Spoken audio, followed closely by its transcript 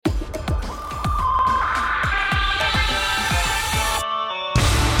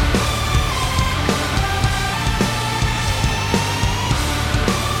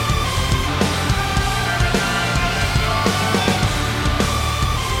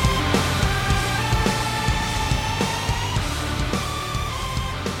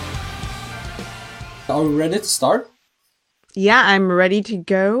Are we ready to start? Yeah, I'm ready to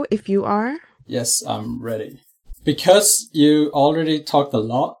go if you are. Yes, I'm ready. Because you already talked a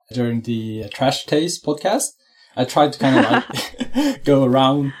lot during the Trash Taste podcast, I tried to kind of like go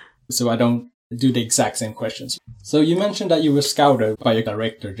around so I don't do the exact same questions. So you mentioned that you were scouted by your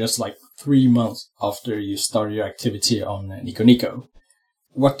director just like 3 months after you started your activity on Nico Nico.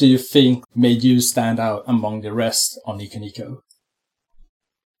 What do you think made you stand out among the rest on Nico Nico?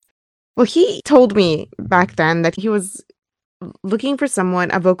 Well, he told me back then that he was looking for someone,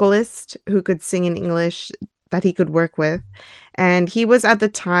 a vocalist who could sing in English that he could work with. And he was at the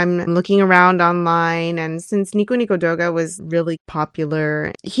time looking around online. And since Nico Nico Doga was really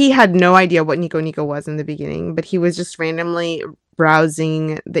popular, he had no idea what Nico Nico was in the beginning, but he was just randomly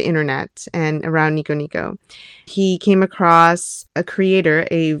browsing the internet and around Nico Nico. He came across a creator,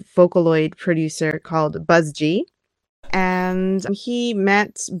 a Vocaloid producer called BuzzG. And he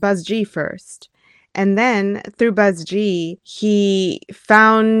met BuzzG first. And then through BuzzG, he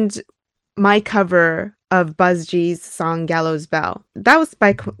found my cover of BuzzG's song Gallows Bell. That was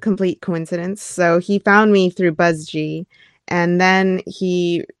by complete coincidence. So he found me through BuzzG, and then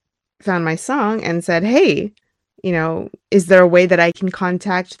he found my song and said, hey, is there a way that I can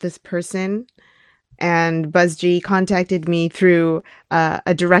contact this person? And BuzzG contacted me through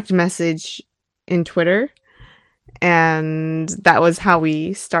a direct message in Twitter. And that was how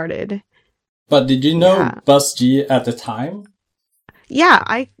we started. But did you know BuzzG at the time?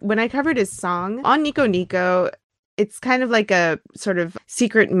 Yeah, when I covered his song on Nico Nico, it's kind of like a sort of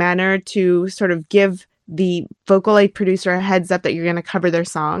secret manner to sort of give the Vocaloid producer a heads up that you're going to cover their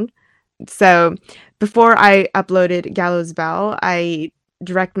song. So before I uploaded Gallows Bell, I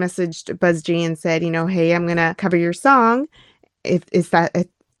direct messaged BuzzG and said, hey, I'm going to cover your song.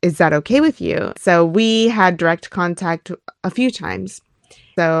 Is that okay with you? So we had direct contact a few times.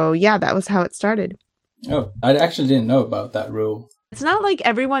 So yeah, that was how it started. Oh, I actually didn't know about that rule. It's not like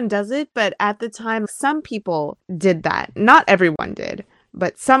everyone does it, but at the time, some people did that. Not everyone did,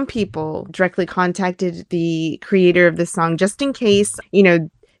 but some people directly contacted the creator of the song just in case, they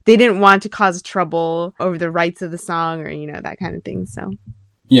didn't want to cause trouble over the rights of the song or, that kind of thing. So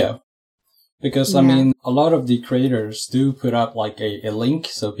yeah. Because, I mean, a lot of the creators do put up like a link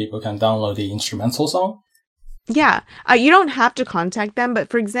so people can download the instrumental song. Yeah, you don't have to contact them.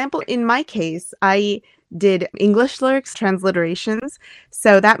 But for example, in my case, I did English lyrics transliterations.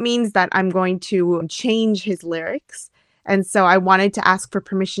 So that means that I'm going to change his lyrics. And so I wanted to ask for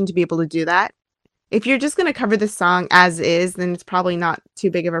permission to be able to do that. If you're just going to cover the song as is, then it's probably not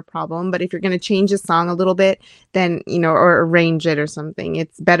too big of a problem. But if you're going to change the song a little bit, then, or arrange it or something,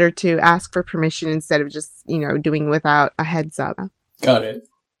 it's better to ask for permission instead of just, doing without a heads up. Got it.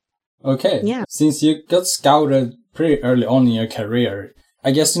 Okay. Yeah. Since you got scouted pretty early on in your career,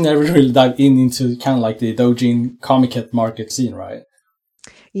 I guess you never really dived into kind of like the doujin Comiket market scene, right?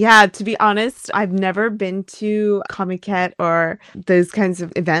 Yeah, to be honest, I've never been to Comiket or those kinds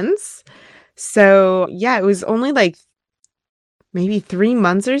of events. So yeah, it was only like maybe 3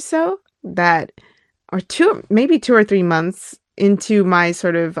 months or so maybe 2 or 3 months into my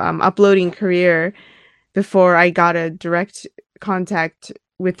sort of uploading career before I got a direct contact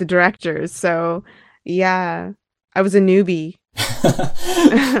with the directors. So yeah, I was a newbie.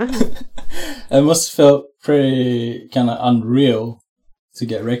 It must have felt pretty kind of unreal to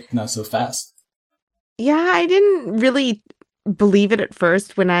get recognized so fast. Yeah, I didn't really believe it at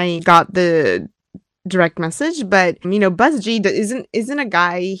first when I got the direct message, but BuzzG isn't a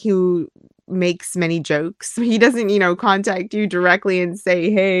guy who makes many jokes. He doesn't, contact you directly and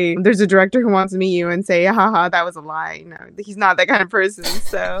say, hey, there's a director who wants to meet you, and say, haha, that was a lie. No, he's not that kind of person.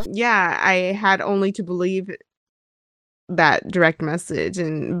 So yeah, I had only to believe that direct message.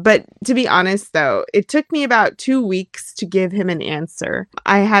 But to be honest, though, it took me about 2 weeks to give him an answer.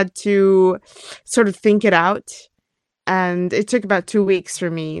 I had to sort of think it out. And it took about 2 weeks for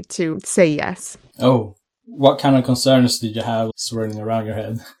me to say yes. Oh, what kind of concerns did you have swirling around your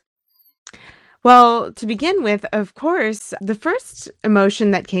head? Well, to begin with, of course, the first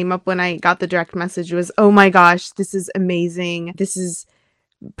emotion that came up when I got the direct message was, oh my gosh, this is amazing. This is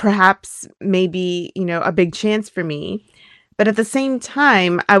perhaps maybe, a big chance for me. But at the same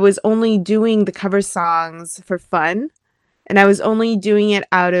time, I was only doing the cover songs for fun. And I was only doing it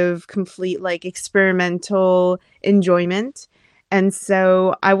out of complete like experimental enjoyment. And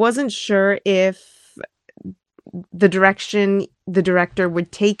so I wasn't sure if the direction the director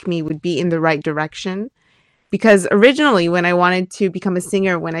would take me would be in the right direction. Because originally when I wanted to become a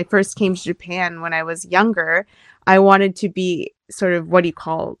singer, when I first came to Japan when I was younger, I wanted to be sort of what do you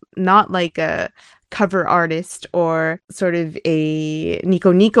call, not like a cover artist or sort of a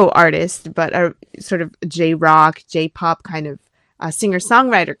Nico Nico artist, but a sort of J-rock, J-pop kind of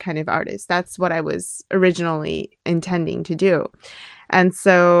singer-songwriter kind of artist. That's what I was originally intending to do. And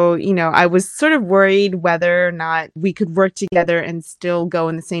so, I was sort of worried whether or not we could work together and still go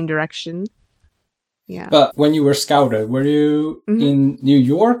in the same direction. Yeah. But when you were scouted, were you in New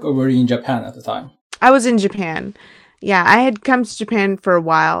York or were you in Japan at the time? I was in Japan. Yeah, I had come to Japan for a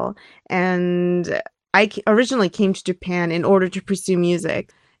while, and I originally came to Japan in order to pursue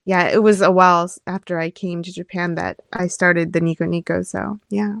music. Yeah, it was a while after I came to Japan that I started the Nico Nico, so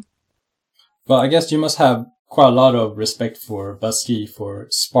yeah. Well, I guess you must have quite a lot of respect for Busky for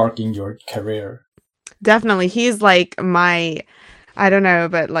sparking your career. Definitely. He's like I don't know,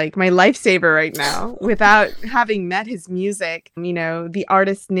 but like my lifesaver right now. Without having met his music, the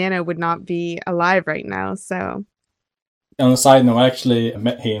artist Nano would not be alive right now, so. On a side note, I actually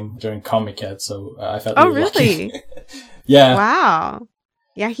met him during Comic-Con, so I felt really really? lucky. Yeah. Wow.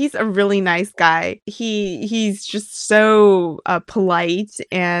 Yeah, he's a really nice guy. He's just so polite,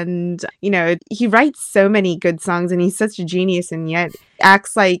 and he writes so many good songs, and he's such a genius, and yet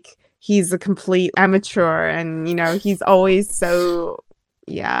acts like he's a complete amateur, and he's always so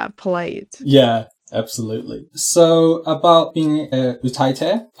polite. Yeah, absolutely. So about being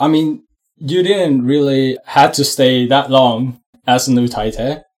utaite, I mean, you didn't really had to stay that long as an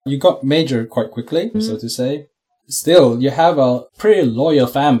utaite. You got major quite quickly, so to say. Still, you have a pretty loyal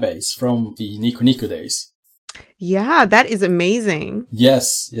fan base from the Nico Nico days. Yeah, that is amazing.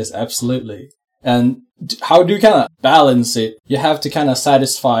 Yes, absolutely. And how do you kind of balance it? You have to kind of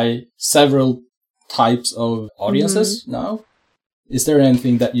satisfy several types of audiences now. Is there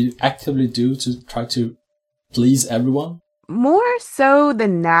anything that you actively do to try to please everyone? More so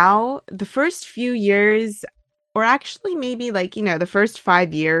than now. The first few years, or actually maybe the first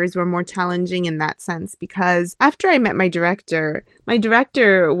 5 years were more challenging in that sense, because after I met my director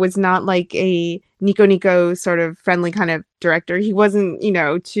was not like a Nico Nico sort of friendly kind of director. He wasn't,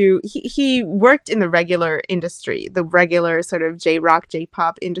 he worked in the regular industry, the regular sort of J-rock,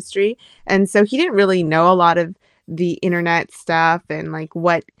 J-pop industry. And so he didn't really know a lot of the internet stuff and like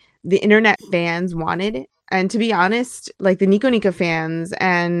what the internet fans wanted. And to be honest, like the Nico Nico fans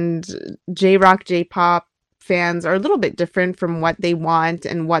and J-rock, J-pop fans are a little bit different from what they want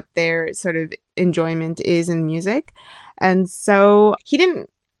and what their sort of enjoyment is in music. And so he didn't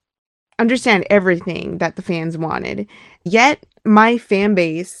understand everything that the fans wanted. Yet my fan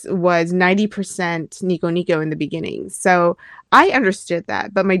base was 90% Nico Nico in the beginning. So I understood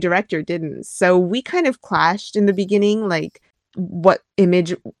that, but my director didn't. So we kind of clashed in the beginning, like what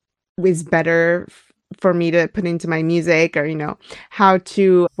image was better for me to put into my music, or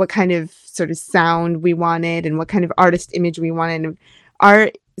what kind of sort of sound we wanted and what kind of artist image we wanted. And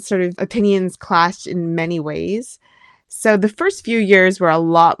our sort of opinions clashed in many ways. So the first few years were a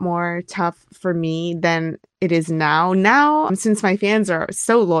lot more tough for me than it is now. Now, since my fans are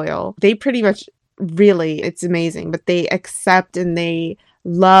so loyal, they pretty much really, it's amazing, but they accept and they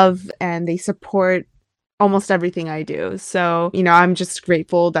love and they support almost everything I do. So, I'm just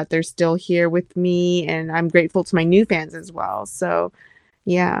grateful that they're still here with me, and I'm grateful to my new fans as well. So,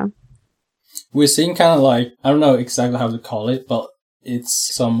 yeah. We're seeing kind of like, I don't know exactly how to call it, but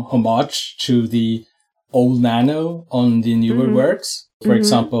it's some homage to the old Nano on the newer works. For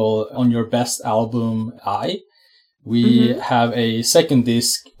example, on your best album, we have a second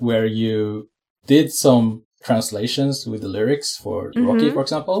disc where you did some translations with the lyrics for Rocky, for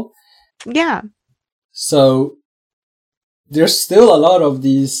example. Yeah. So there's still a lot of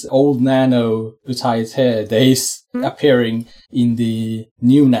these old Nano utaite days appearing in the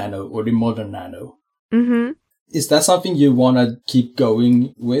new Nano or the modern Nano. Is that something you want to keep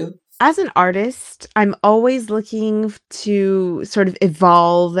going with? As an artist, I'm always looking to sort of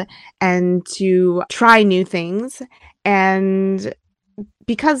evolve and to try new things. And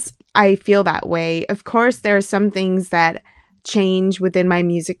because I feel that way, of course, there are some things that change within my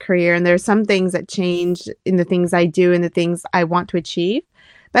music career, and there are some things that change in the things I do and the things I want to achieve.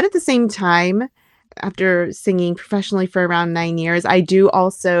 But at the same time, after singing professionally for around 9 years, I do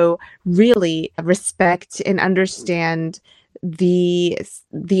also really respect and understand the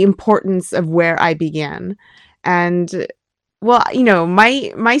importance of where I began. And well,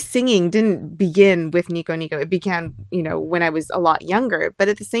 my singing didn't begin with Nico Nico. It began, when I was a lot younger. But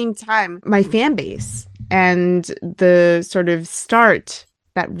at the same time, my fan base and the sort of start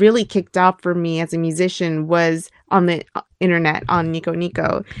that really kicked off for me as a musician was on the internet, on Nico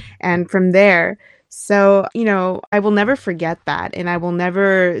Nico. And from there, so, I will never forget that. And I will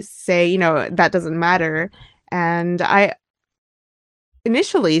never say, that doesn't matter. And I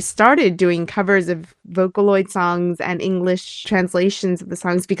initially started doing covers of Vocaloid songs and English translations of the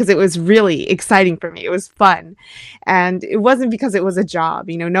songs because it was really exciting for me. It was fun. And it wasn't because it was a job,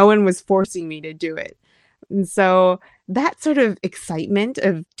 no one was forcing me to do it. And so that sort of excitement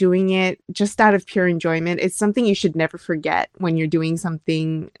of doing it just out of pure enjoyment is something you should never forget when you're doing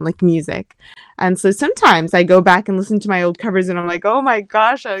something like music. And so sometimes I go back and listen to my old covers and I'm like, oh my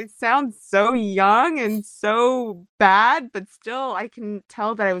gosh, I sound so young and so bad, but still I can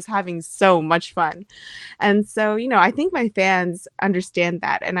tell that I was having so much fun. And so, I think my fans understand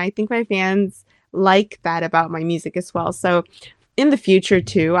that. And I think my fans like that about my music as well. So in the future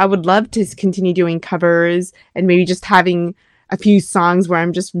too, I would love to continue doing covers and maybe just having a few songs where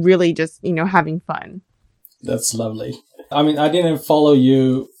I'm just really just, having fun. That's lovely. I mean, I didn't follow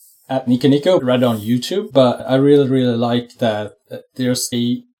you at Nico Nico, read on YouTube, but I really, really like that there's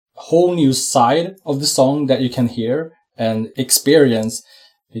a whole new side of the song that you can hear and experience,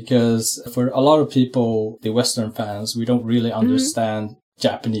 because for a lot of people, the Western fans, we don't really understand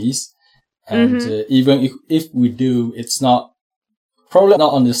Japanese. And even if we do, it's probably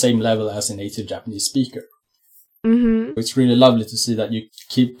not on the same level as a native Japanese speaker. It's really lovely to see that you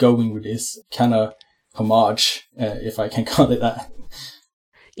keep going with this kind of homage, if I can call it that.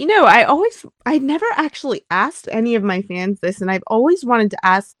 I never actually asked any of my fans this, and I've always wanted to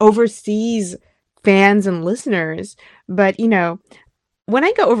ask overseas fans and listeners. But, when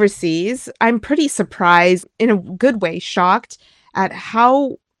I go overseas, I'm pretty surprised, in a good way, shocked at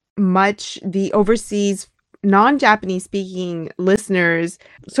how much the overseas non-Japanese speaking listeners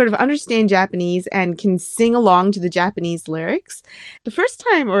sort of understand Japanese and can sing along to the Japanese lyrics. The first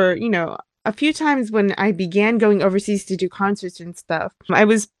time, or, a few times when I began going overseas to do concerts and stuff, I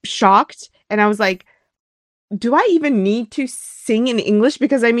was shocked and I was like, do I even need to sing in English?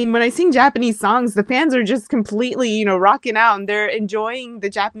 Because when I sing Japanese songs, the fans are just completely, rocking out and they're enjoying the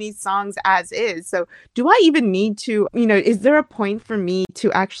Japanese songs as is. So do I even need to, is there a point for me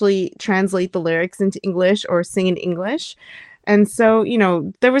to actually translate the lyrics into English or sing in English? And so,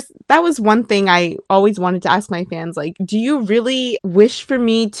 that was one thing I always wanted to ask my fans, like, do you really wish for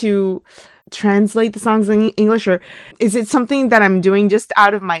me to translate the songs in English, or is it something that I'm doing just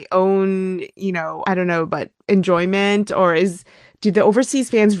out of my own, I don't know, but enjoyment, or do the overseas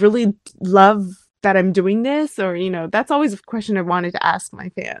fans really love that I'm doing this? Or, that's always a question I wanted to ask my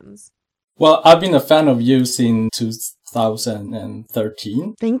fans. Well, I've been a fan of you since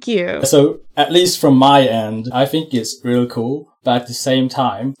 2013. Thank you. So at least from my end, I think it's really cool. But at the same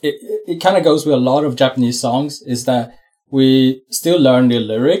time, it kind of goes with a lot of Japanese songs, is that we still learn the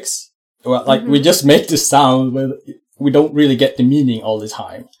lyrics. Well, like we just make the sound, but we don't really get the meaning all the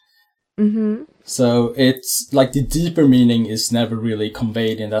time. So it's like the deeper meaning is never really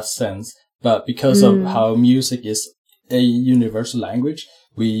conveyed in that sense. But because of how music is a universal language,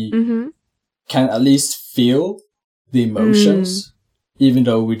 we can at least feel the emotions, even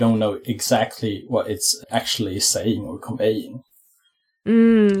though we don't know exactly what it's actually saying or conveying.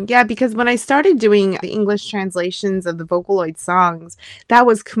 Yeah, because when I started doing the English translations of the Vocaloid songs, that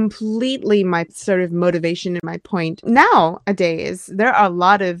was completely my sort of motivation and my point. Nowadays, there are a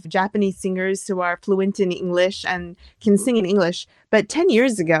lot of Japanese singers who are fluent in English and can sing in English. But 10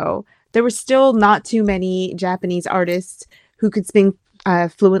 years ago, there were still not too many Japanese artists who could sing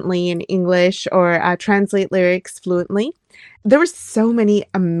fluently in English or translate lyrics fluently. There were so many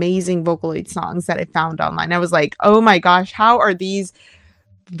amazing Vocaloid songs that I found online. I was like, oh my gosh, how are these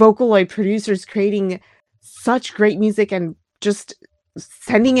Vocaloid producers creating such great music and just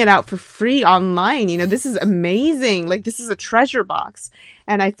sending it out for free online? This is amazing. Like, this is a treasure box.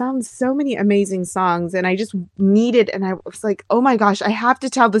 And I found so many amazing songs, and I just needed, and I was like, oh my gosh, I have to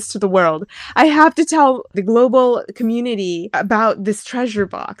tell this to the world. I have to tell the global community about this treasure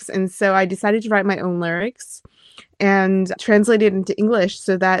box. And so I decided to write my own lyrics and translate it into English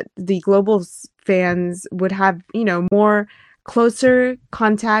so that the global fans would have, more closer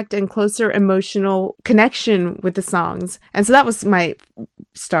contact and closer emotional connection with the songs. And so that was my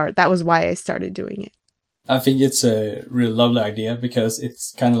start. That was why I started doing it. I think it's a really lovely idea because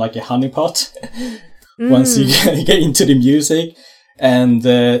it's kind of like a honeypot. Once you get into the music, and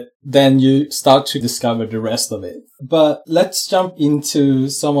then you start to discover the rest of it. But let's jump into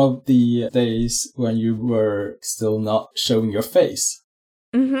some of the days when you were still not showing your face.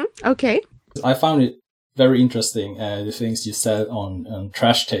 Okay. I found it very interesting, the things you said on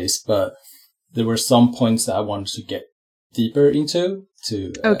Trash Taste, but there were some points that I wanted to get deeper into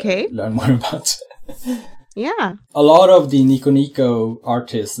to learn more about. Yeah. A lot of the Nico Nico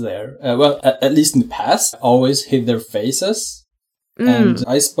artists there, well, at least in the past, always hid their faces. And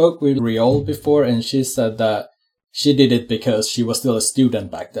I spoke with Riol before, and she said that she did it because she was still a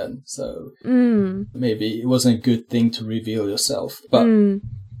student back then. So maybe it wasn't a good thing to reveal yourself. But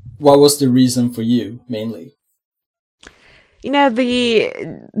what was the reason for you, mainly? You know,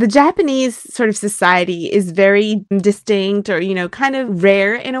 the Japanese sort of society is very distinct, or, you know, kind of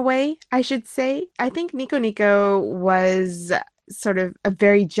rare in a way, I should say. I think Nico Nico was sort of a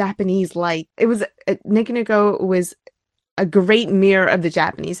very Japanese-like. Nico Nico was a great mirror of the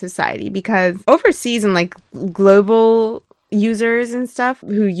Japanese society, because overseas and like global users and stuff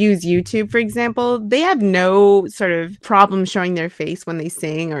who use YouTube, for example, they have no sort of problem showing their face when they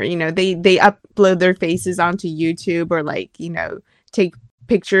sing, or, you know, they upload their faces onto YouTube, or like, you know, take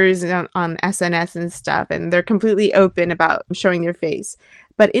pictures on SNS and stuff, and they're completely open about showing their face.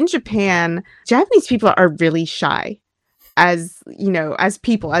 But in Japan, Japanese people are really shy as, you know, as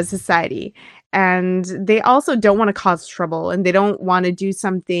people, as society. And they also don't want to cause trouble, and they don't want to do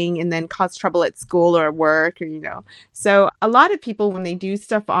something and then cause trouble at school or work, or, you know. So a lot of people, when they do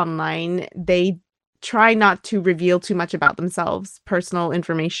stuff online, they try not to reveal too much about themselves, personal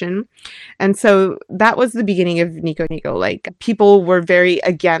information. And so that was the beginning of Nico Nico. Like, people were very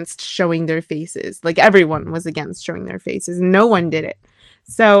against showing their faces. Like, everyone was against showing their faces. No one did it.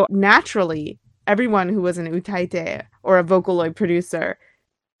 So naturally, everyone who was an utaite or a Vocaloid producer,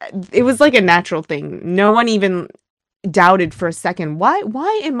 it was like a natural thing. No one even doubted for a second,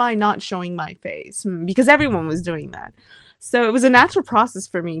 why am I not showing my face? Because everyone was doing that. So it was a natural process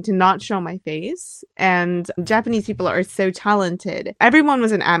for me to not show my face. And Japanese people are so talented. Everyone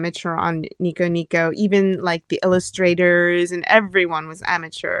was an amateur on Nico Nico, even like the illustrators, and everyone was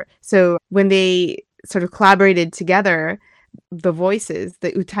amateur. So when they sort of collaborated together, the voices,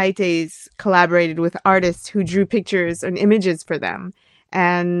 the utaites collaborated with artists who drew pictures and images for them,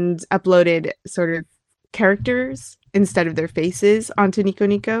 and uploaded sort of characters instead of their faces onto Nico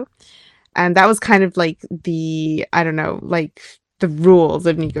Nico. And that was kind of like the rules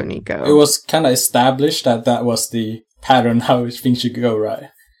of Nico Nico. It was kind of established that was the pattern how things should go, right?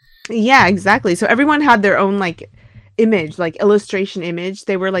 Yeah, exactly. So everyone had their own like image, like illustration image.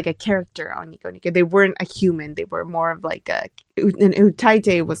 They were like a character on Nico Nico. They weren't a human. They were more of like an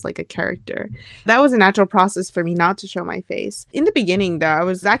utaite was like a character. That was a natural process for me not to show my face. In the beginning, though, I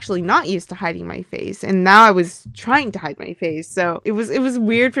was actually not used to hiding my face, and now I was trying to hide my face. So it was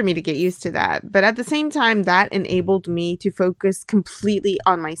weird for me to get used to that. But at the same time, that enabled me to focus completely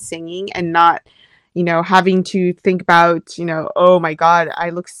on my singing, and not, you know, having to think about, you know, oh my God, I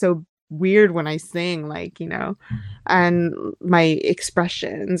look so weird when I sing, like, you know, and my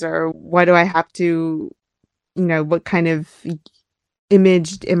expressions, or what do I have to, you know, what kind of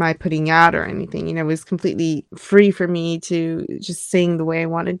image am I putting out or anything. You know, it was completely free for me to just sing the way I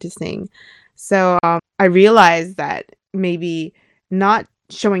wanted to sing. So I realized that maybe not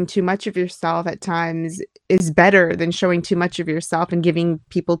showing too much of yourself at times is better than showing too much of yourself and giving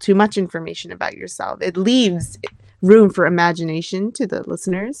people too much information about yourself. It leaves room for imagination to the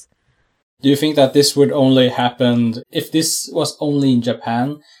listeners. Do you think that this would only happen if this was only in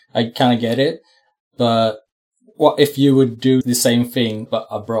Japan? I kind of get it. But what if you would do the same thing but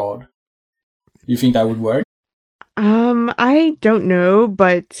abroad? Do you think that would work? I don't know,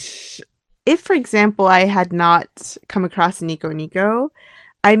 but if, for example, I had not come across Nico Nico,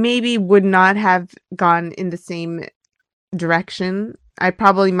 I maybe would not have gone in the same direction. I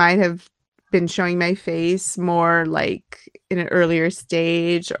probably might have been showing my face more like in an earlier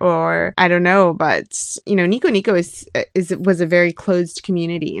stage, or I don't know. But, you know, Nico Nico was a very closed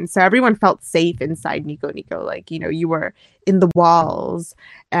community, and so everyone felt safe inside Nico Nico. Like, you know, you were in the walls,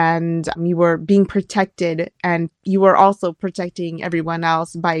 and you were being protected, and you were also protecting everyone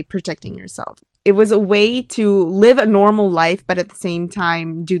else by protecting yourself. It was a way to live a normal life, but at the same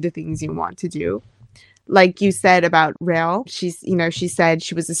time do the things you want to do. Like you said about Rail, she said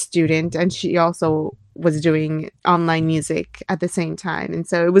she was a student, and she also was doing online music at the same time. And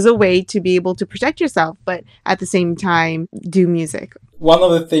so it was a way to be able to protect yourself, but at the same time do music. One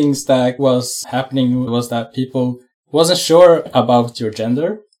of the things that was happening was that people wasn't sure about your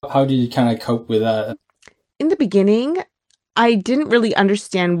gender. How did you kind of cope with that? In the beginning, I didn't really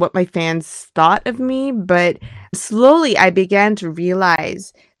understand what my fans thought of me, but slowly I began to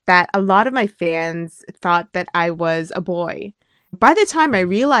realize that a lot of my fans thought that I was a boy. By the time I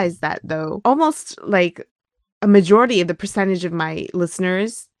realized that, though, almost like a majority of the percentage of my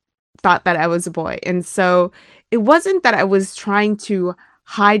listeners thought that I was a boy. And so it wasn't that I was trying to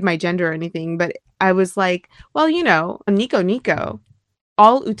hide my gender or anything, but I was like, well, you know, Nico Nico,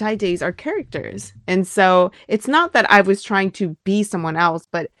 all utaites are characters. And so it's not that I was trying to be someone else,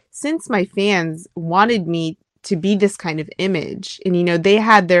 but since my fans wanted me to be this kind of image. And, you know, they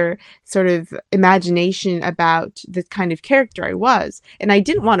had their sort of imagination about the kind of character I was. And I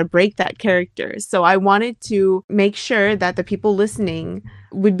didn't want to break that character. So I wanted to make sure that the people listening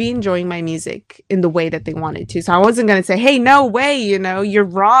would be enjoying my music in the way that they wanted to. So I wasn't going to say, hey, no way, you know, you're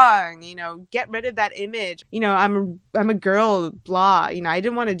wrong, you know, get rid of that image. You know, I'm a girl, blah, you know, I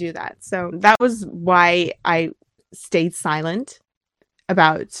didn't want to do that. So that was why I stayed silent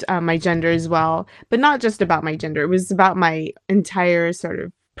about my gender as well, but not just about my gender. It was about my entire sort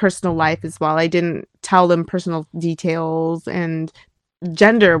of personal life as well. I didn't tell them personal details, and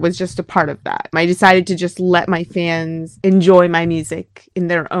gender was just a part of that. I decided to just let my fans enjoy my music in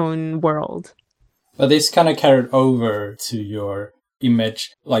their own world. But this kind of carried over to your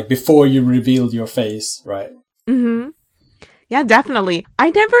image, like before you revealed your face, right? Mm-hmm. Yeah, definitely. I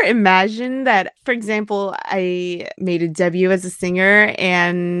never imagined that, for example, I made a debut as a singer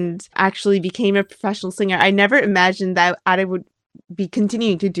and actually became a professional singer. I never imagined that I would be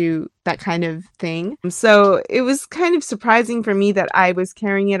continuing to do that kind of thing. So it was kind of surprising for me that I was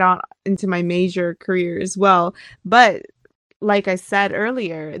carrying it on into my major career as well. But like I said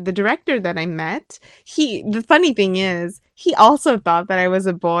earlier, the director that I met, the funny thing is, he also thought that I was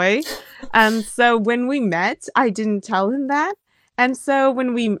a boy. So when we met, I didn't tell him that. And so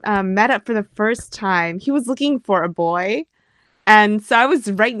when we met up for the first time, he was looking for a boy. And so I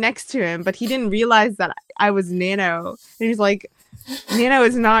was right next to him, but he didn't realize that I was Nano. And he's like, Nano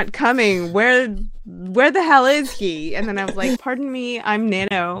is not coming. Where the hell is he? And then I was like, pardon me, I'm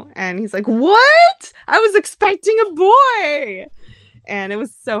Nano. And he's like, what? I was expecting a boy. And it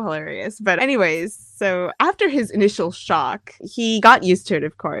was so hilarious. But anyways, so after his initial shock, he got used to it,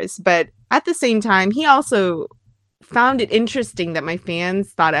 of course. But at the same time, he also found it interesting that my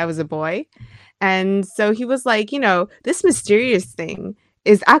fans thought I was a boy. And so he was like, you know, this mysterious thing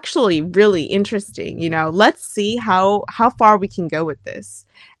is actually really interesting. You know, let's see how far we can go with this.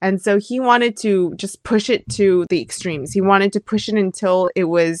 And so he wanted to just push it to the extremes. He wanted to push it until it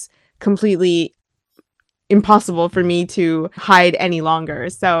was completely impossible for me to hide any longer.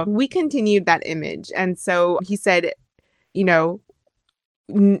 So we continued that image. And so he said, you know,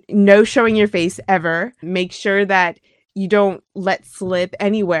 no showing your face ever. Make sure that you don't let slip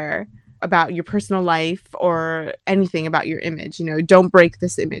anywhere about your personal life or anything about your image. You know, don't break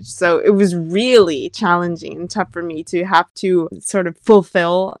this image. So it was really challenging and tough for me to have to sort of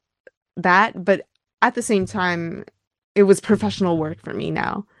fulfill that. But at the same time, it was professional work for me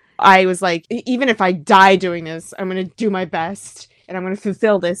now. I was like, even if I die doing this, I'm going to do my best and I'm going to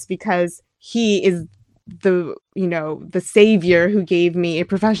fulfill this because he is the savior who gave me a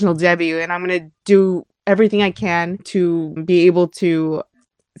professional debut, and I'm going to do everything I can to be able to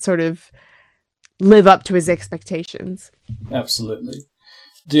sort of live up to his expectations. Absolutely.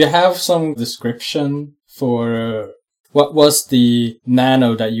 Do you have some description for what was the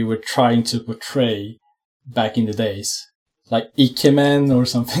Nano that you were trying to portray back in the days? Like Ikemen or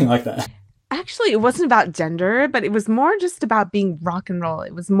something like that? Actually, it wasn't about gender, but it was more just about being rock and roll.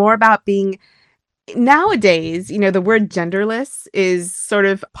 It was more about being... Nowadays, you know, the word genderless is sort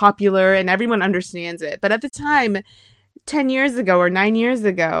of popular and everyone understands it. But at the time, 10 years ago or 9 years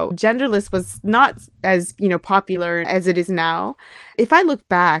ago, genderless was not as, you know, popular as it is now. If I look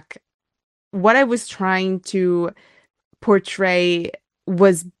back, what I was trying to portray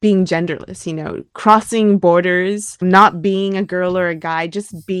was being genderless, you know, crossing borders, not being a girl or a guy,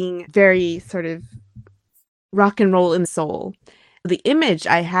 just being very sort of rock and roll in soul. The image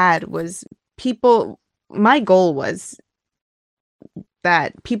I had was my goal was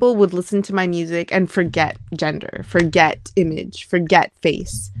that people would listen to my music and forget gender, forget image, forget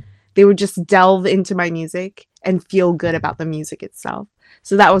face. They would just delve into my music and feel good about the music itself.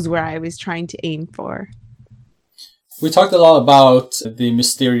 So that was where I was trying to aim for. We talked a lot about the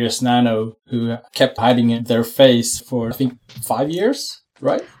mysterious Nano who kept hiding in their face for, I think, 5 years,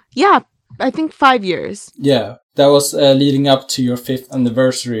 right? Yeah, I think 5 years. Yeah, that was leading up to your 5th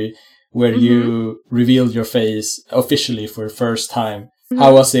anniversary, where you revealed your face officially for the first time.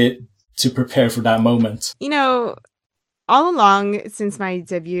 How was it to prepare for that moment? You know, all along since my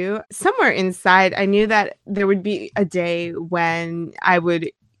debut, somewhere inside, I knew that there would be a day when I would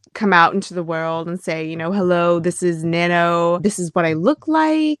come out into the world and say, you know, hello, this is Nano. This is what I look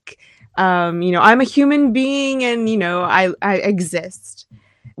like. You know, I'm a human being and, you know, I exist.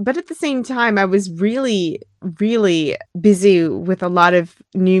 But at the same time, I was really, really busy with a lot of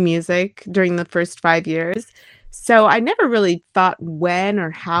new music during the first 5 years. So I never really thought when or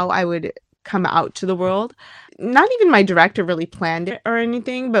how I would come out to the world. Not even my director really planned it or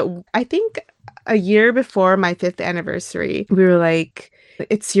anything, but I think a year before my 5th anniversary, we were like,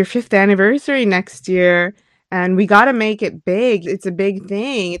 it's your 5th anniversary next year. and we got to make it big. It's a big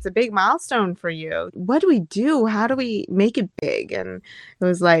thing. It's a big milestone for you. What do we do? How do we make it big? And it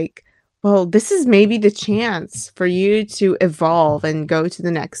was like, well, this is maybe the chance for you to evolve and go to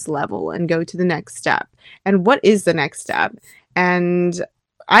the next level and go to the next step. And what is the next step? And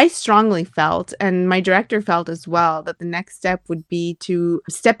I strongly felt, and my director felt as well, that the next step would be to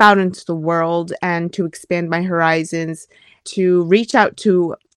step out into the world and to expand my horizons, to reach out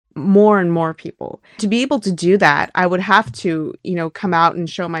to more and more people. To be able to do that, I would have to, come out and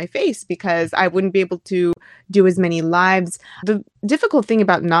show my face, because I wouldn't be able to do as many lives. The difficult thing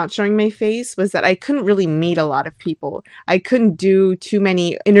about not showing my face was that I couldn't really meet a lot of people. I couldn't do too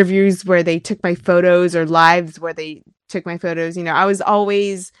many interviews where they took my photos or lives where they took my photos. I was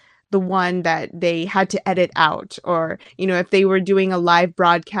always the one that they had to edit out, or if they were doing a live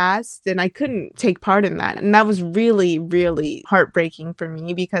broadcast, then I couldn't take part in that. And that was really, really heartbreaking for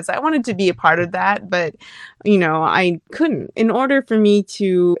me, because I wanted to be a part of that, but I couldn't. In order for me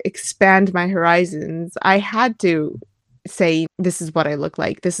to expand my horizons, I had to say, this is what I look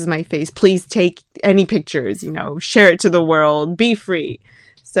like, this is my face, please take any pictures, share it to the world, be free.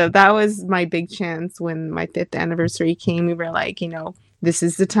 So that was my big chance. When my 5th anniversary came, we were like, this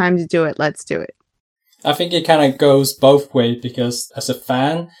is the time to do it. Let's do it. I think it kind of goes both ways, because as a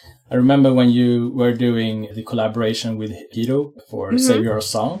fan, I remember when you were doing the collaboration with Hiro for Save Your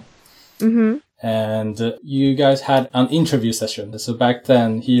Song. Mm-hmm. And you guys had an interview session. So back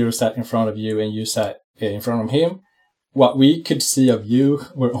then, Hiro sat in front of you and you sat in front of him. What we could see of you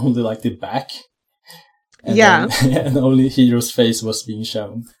were only like the back. And and only Hiro's face was being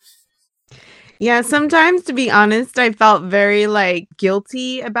shown. Yeah, sometimes, to be honest, I felt very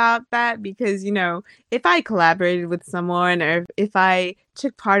guilty about that, because, if I collaborated with someone, or if I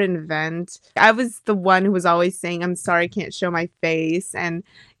took part in an event, I was the one who was always saying, I'm sorry, I can't show my face. And,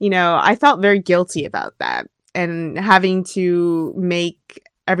 I felt very guilty about that, and having to make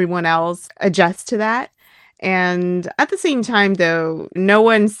everyone else adjust to that. And at the same time, though, no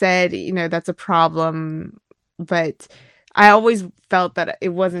one said, that's a problem, but I always felt that it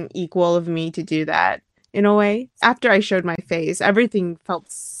wasn't equal of me to do that in a way. After I showed my face, everything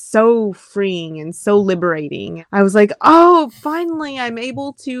felt so freeing and so liberating. I was like, oh, finally I'm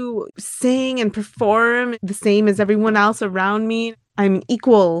able to sing and perform the same as everyone else around me. I'm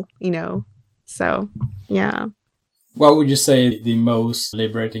equal, So, yeah. What would you say the most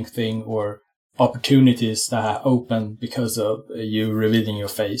liberating thing or opportunities that have opened because of you revealing your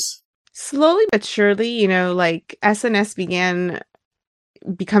face? Slowly but surely, SNS began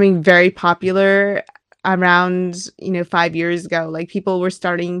becoming very popular around 5 years ago. People were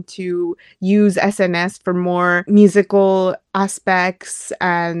starting to use SNS for more musical aspects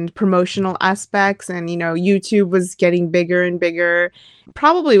and promotional aspects, and YouTube was getting bigger and bigger.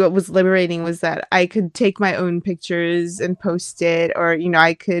 Probably what was liberating was that I could take my own pictures and post it, or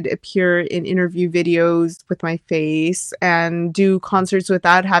I could appear in interview videos with my face and do concerts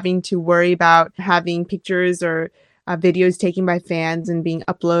without having to worry about having pictures or videos taken by fans and being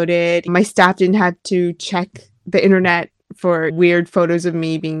uploaded. My staff didn't have to check the internet for weird photos of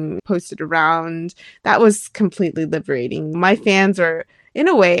me being posted around. That was completely liberating. My fans are, in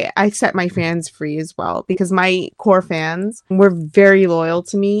a way, I set my fans free as well, because my core fans were very loyal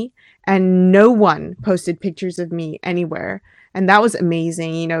to me, and no one posted pictures of me anywhere. And that was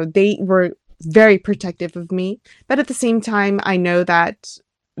amazing. They were very protective of me, but at the same time, I know that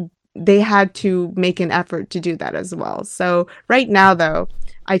they had to make an effort to do that as well. So right now, though,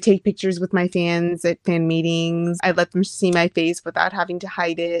 I take pictures with my fans at fan meetings. I let them see my face without having to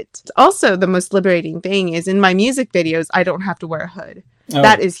hide it. Also, the most liberating thing is, in my music videos, I don't have to wear a hood. Oh.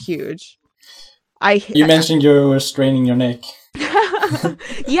 That is huge. You mentioned you were straining your neck.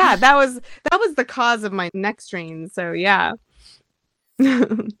 Yeah, that was the cause of my neck strain. So yeah.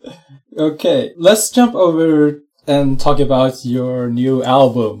 Okay, let's jump over and talk about your new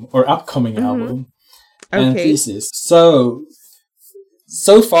album or upcoming album and thesis. So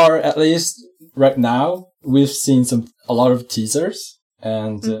far, at least right now, we've seen a lot of teasers,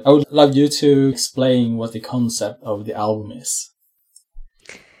 and I would love you to explain what the concept of the album is.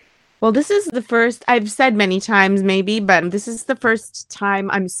 Well, this is the first, I've said many times maybe, but this is the first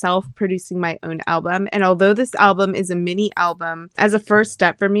time I'm self-producing my own album. And although this album is a mini album, as a first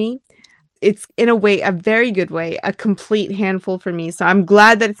step for me, it's in a way, a very good way, a complete handful for me. So I'm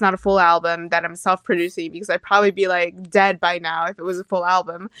glad that it's not a full album, that I'm self-producing, because I'd probably be dead by now if it was a full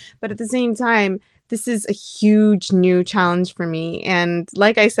album. But at the same time, this is a huge new challenge for me. And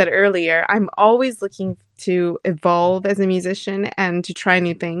like I said earlier, I'm always looking to evolve as a musician and to try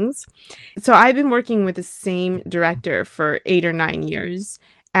new things. So I've been working with the same director for 8 or 9 years.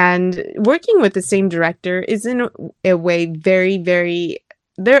 And working with the same director is in a way very, very,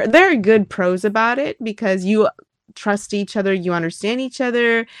 there are good pros about it because you trust each other, you understand each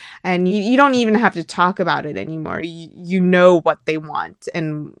other, and you don't even have to talk about it anymore. You know what they want,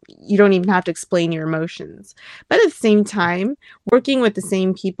 and you don't even have to explain your emotions. But at the same time, working with the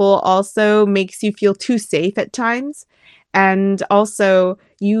same people also makes you feel too safe at times. And also,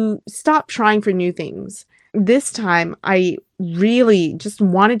 you stop trying for new things. This time, I really just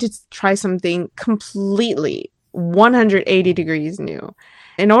wanted to try something completely 180 degrees new.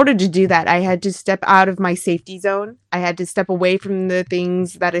 In order to do that, I had to step out of my safety zone. I had to step away from the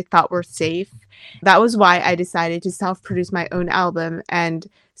things that I thought were safe. That was why I decided to self-produce my own album and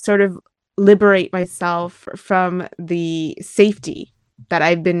sort of liberate myself from the safety that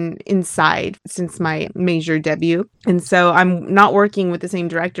I've been inside since my major debut. And so I'm not working with the same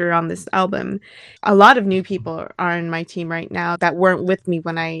director on this album. A lot of new people are in my team right now that weren't with me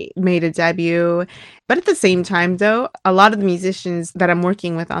when I made a debut. But at the same time, though, a lot of the musicians that I'm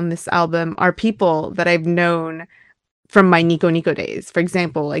working with on this album are people that I've known from my Nico Nico days. For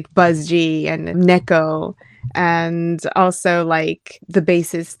example, like Buzz G and Neko, and also like the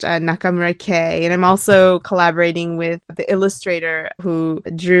bassist Nakamura K. And I'm also collaborating with the illustrator who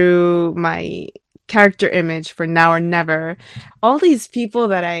drew my character image for Now or Never. All these people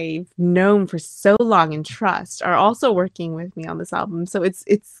that I've known for so long and trust are also working with me on this album. So it's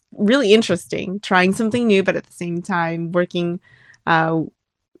really interesting trying something new, but at the same time working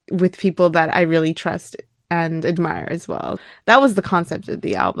with people that I really trust and admire as well. That was the concept of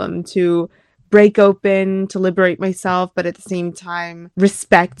the album, to break open, to liberate myself, but at the same time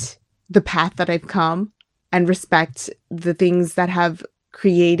respect the path that I've come and respect the things that have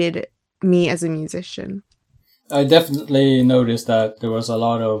created me as a musician. I definitely noticed that there was a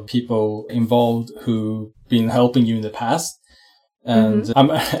lot of people involved who been helping you in the past. And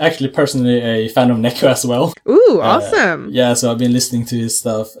I'm actually personally a fan of Neko as well. Ooh, awesome. Yeah, so I've been listening to his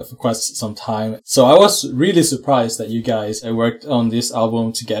stuff for quite some time. So I was really surprised that you guys worked on this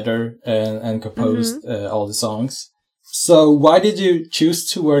album together and composed all the songs. So why did you choose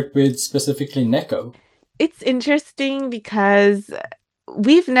to work with specifically Neko? It's interesting because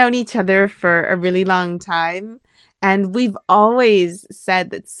we've known each other for a really long time. And we've always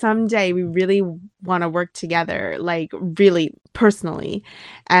said that someday we really want to work together, like really personally.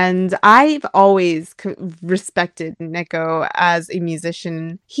 And I've always respected Neko as a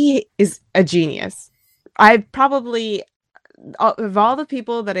musician. He is a genius. I've probably, of all the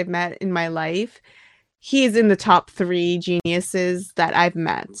people that I've met in my life, he is in the top 3 geniuses that I've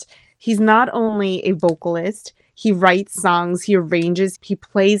met. He's not only a vocalist, he writes songs, he arranges, he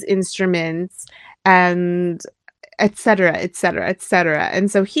plays instruments, and etc., etc., etc.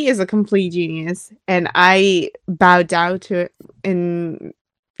 And so he is a complete genius, and I bow down to it in,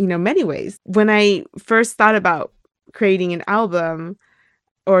 many ways. When I first thought about creating an album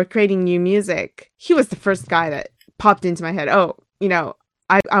or creating new music, he was the first guy that popped into my head. Oh,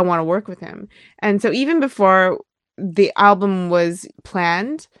 I want to work with him. And so even before the album was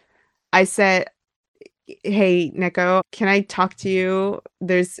planned, I said, hey, Neko, can I talk to you?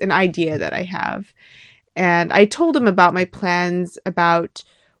 There's an idea that I have. And I told him about my plans about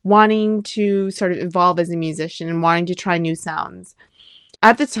wanting to sort of evolve as a musician and wanting to try new sounds.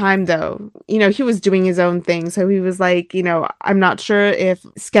 At the time, though, he was doing his own thing. So he was like, I'm not sure if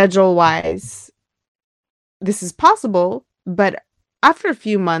schedule-wise this is possible. But after a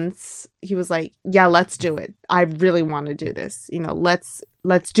few months, he was like, yeah, let's do it. I really want to do this.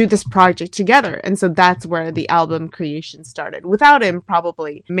 Let's do this project together. And so that's where the album creation started. Without him,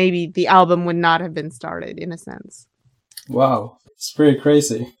 probably, maybe the album would not have been started in a sense. Wow. It's pretty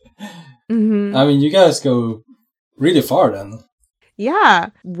crazy. I mean, you guys go really far then. Yeah.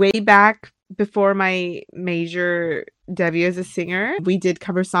 Way back before my major debut as a singer, we did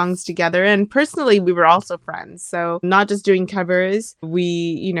cover songs together. And personally, we were also friends. So not just doing covers,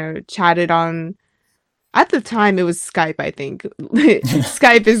 we, chatted on. At the time, it was Skype, I think.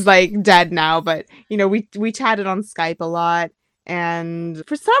 Skype is like dead now, but, we chatted on Skype a lot. And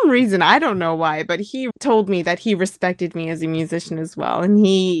for some reason, I don't know why, but he told me that he respected me as a musician as well. And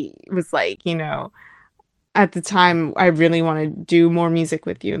he was like, at the time, I really want to do more music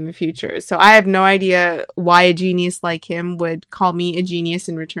with you in the future. So I have no idea why a genius like him would call me a genius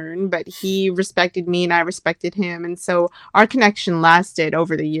in return, but he respected me and I respected him. And so our connection lasted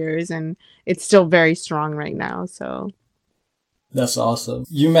over the years, and it's still very strong right now. So that's awesome.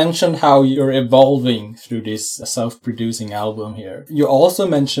 You mentioned how you're evolving through this self-producing album here. You also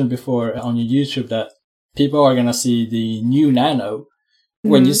mentioned before on your YouTube that people are going to see the new Nano.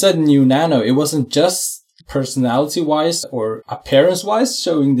 When you said new Nano, it wasn't just personality-wise or appearance-wise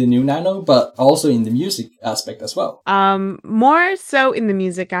showing the new Nano, but also in the music aspect as well? More so in the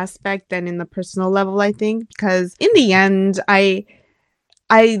music aspect than in the personal level, I think, because in the end, I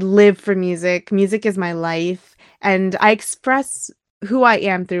live for music. Music is my life, and I express who I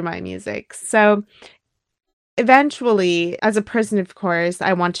am through my music. So eventually, as a person, of course,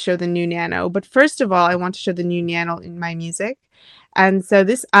 I want to show the new Nano. But first of all, I want to show the new Nano in my music. And so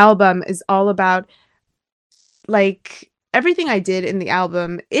this album is all about like everything I did in the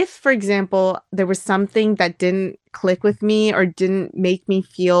album. If, for example, there was something that didn't click with me or didn't make me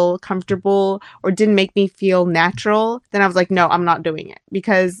feel comfortable or didn't make me feel natural, then I was like, no, I'm not doing it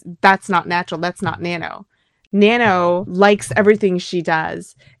because that's not natural. That's not Nano. Nano likes everything she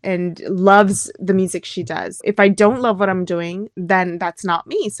does and loves the music she does. If I don't love what I'm doing, then that's not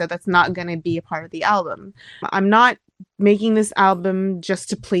me. So that's not going to be a part of the album. I'm not making this album just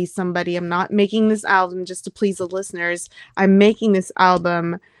to please somebody. I'm not making this album just to please the listeners. I'm making this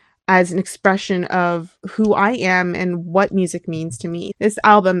album as an expression of who I am and what music means to me. This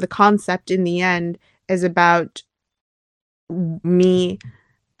album, the concept in the end, is about me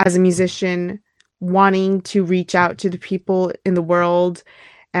as a musician wanting to reach out to the people in the world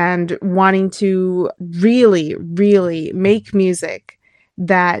and wanting to really, really make music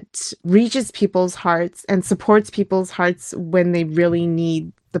that reaches people's hearts and supports people's hearts when they really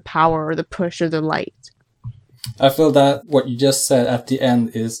need the power or the push or the light. I feel that what you just said at the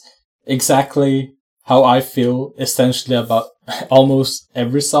end is exactly how I feel essentially about almost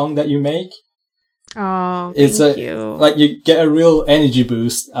every song that you make. Oh, thank you. Like you get a real energy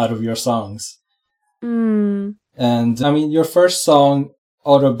boost out of your songs. Mm. And I mean, your first song,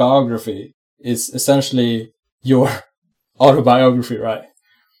 Autobiography, is essentially your autobiography, right?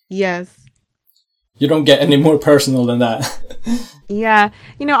 Yes. You don't get any more personal than that. Yeah.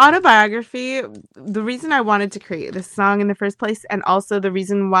 You know, Autobiography, the reason I wanted to create this song in the first place, and also the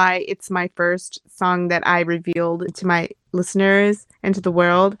reason why it's my first song that I revealed to my listeners and to the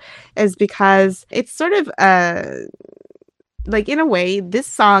world, is because it's sort of like, in a way, this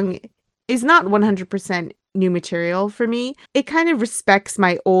song is not 100% new material for me. It kind of respects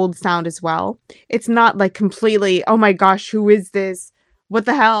my old sound as well. It's not like completely, oh my gosh, who is this? What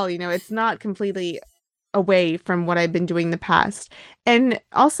the hell? You know, it's not completely away from what I've been doing in the past. And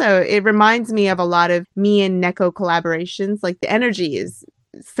also, it reminds me of a lot of me and Neko collaborations. Like, the energy is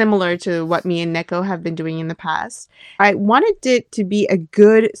similar to what me and Neko have been doing in the past. I wanted it to be a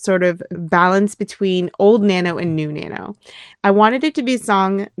good sort of balance between old Nano and new Nano. I wanted it to be a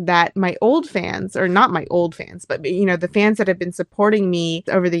song that my old fans, or not my old fans, but, you know, the fans that have been supporting me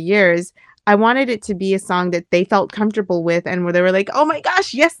over the years, I wanted it to be a song that they felt comfortable with and where they were like, oh my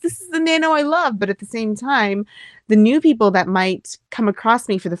gosh, yes, this is the Nano I love. But at the same time, the new people that might come across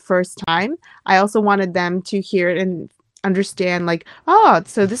me for the first time, I also wanted them to hear it and understand, like, oh,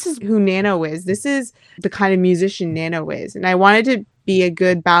 so this is who Nano is. This is the kind of musician Nano is. And I wanted to be a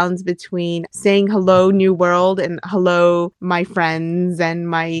good balance between saying hello, new world, and hello, my friends and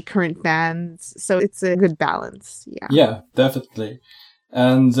my current fans. So it's a good balance. Yeah. Yeah, definitely.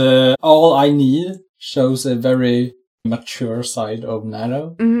 And All I Need shows a very mature side of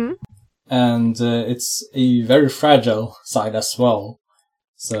Nano. Mm-hmm. And it's a very fragile side as well.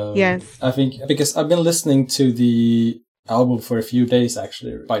 So yes. I think, because I've been listening to the album for a few days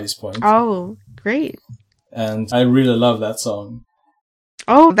actually by this point. Oh, great. And I really love that song.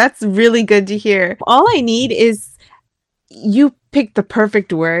 Oh, that's really good to hear. All I Need is, you picked the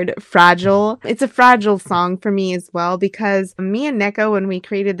perfect word, fragile. It's a fragile song for me as well, because me and Neko, when we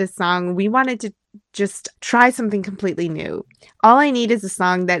created this song, we wanted to just try something completely new. All I Need is a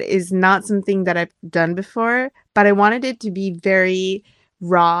song that is not something that I've done before, but I wanted it to be very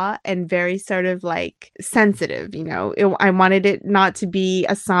raw and very sort of like sensitive, you know. I wanted it not to be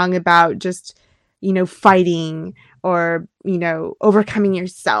a song about just, you know, fighting or, you know, overcoming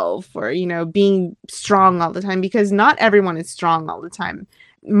yourself or, you know, being strong all the time, because not everyone is strong all the time.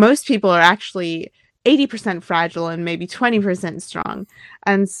 Most people are actually 80% fragile and maybe 20% strong.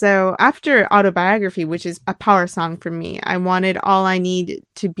 And so after Autobiography, which is a power song for me, I wanted All I Need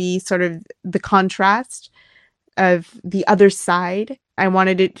to be sort of the contrast of the other side. I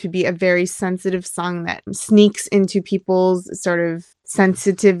wanted it to be a very sensitive song that sneaks into people's sort of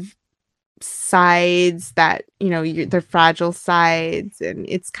sensitive sides, that, you know, their fragile sides. And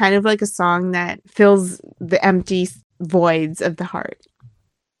it's kind of like a song that fills the empty voids of the heart.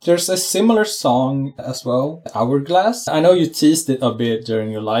 There's a similar song as well, Hourglass. I know you teased it a bit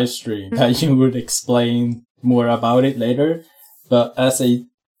during your live stream, that you would explain more about it later. But as a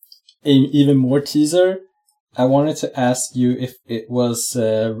even more teaser, I wanted to ask you if it was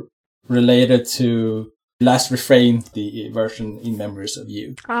related to last refrain, the version In Memories of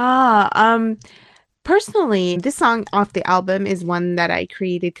You? Personally, this song off the album is one that I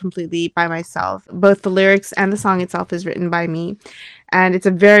created completely by myself. Both the lyrics and the song itself is written by me, and it's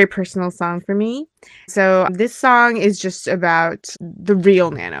a very personal song for me. So this song is just about the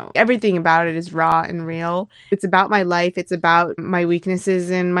real Nano. Everything about it is raw and real. It's about my life. It's about my weaknesses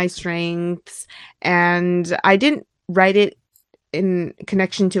and my strengths. And I didn't write it in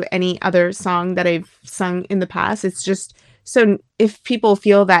connection to any other song that I've sung in the past. It's just so if people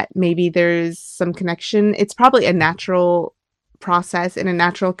feel that maybe there's some connection, it's probably a natural process and a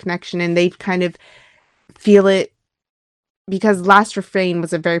natural connection, and they kind of feel it because Last Refrain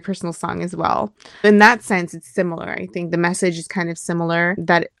was a very personal song as well. In that sense, it's similar. I think the message is kind of similar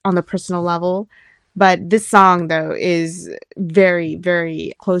that on the personal level. But this song, though, is very,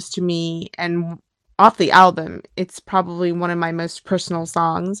 very close to me, and off the album, it's probably one of my most personal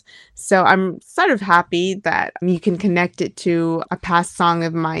songs. So I'm sort of happy that you can connect it to a past song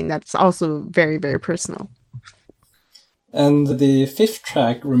of mine that's also very, very personal. And the fifth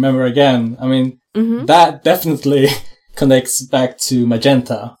track, Remember Again, I mean, that definitely connects back to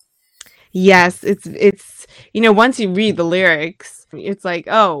Magenta. Yes, it's once you read the lyrics, it's like,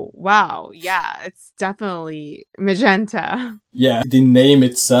 oh, wow, yeah, it's definitely Magenta. Yeah, the name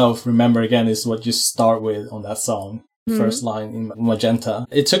itself, Remember Again, is what you start with on that song. First line in Magenta.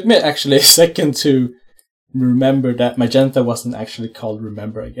 It took me actually a second to remember that Magenta wasn't actually called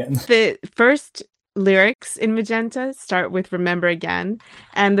Remember Again. The first lyrics in Magenta start with Remember Again.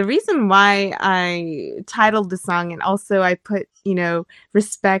 And the reason why I titled the song and also I put,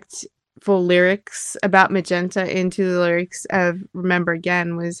 respectful lyrics about Magenta into the lyrics of Remember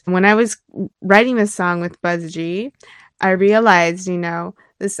Again was when I was writing this song with Buzz G, I realized,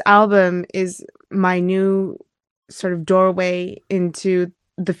 this album is my new sort of doorway into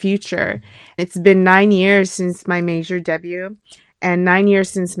the future. It's been 9 years since my major debut and 9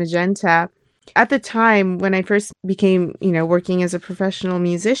 years since Magenta. At the time when I first became, working as a professional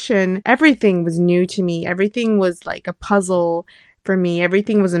musician, everything was new to me. Everything was like a puzzle for me.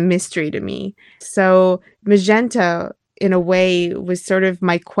 Everything was a mystery to me. So Magenta, in a way, was sort of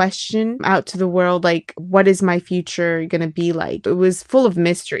my question out to the world, like, what is my future going to be like? It was full of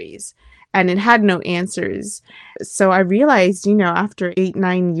mysteries and it had no answers. So I realized, after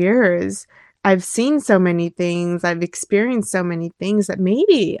 8-9 years, I've seen so many things, I've experienced so many things that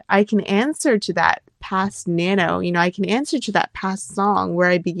maybe I can answer to that past Nano, I can answer to that past song where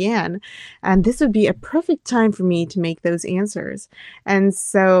I began. And this would be a perfect time for me to make those answers. And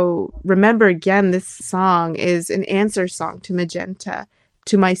so Remember Again, this song is an answer song to Magenta,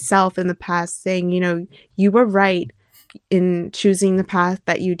 to myself in the past, saying, you were right in choosing the path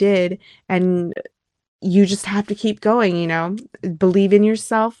that you did. And you just have to keep going, believe in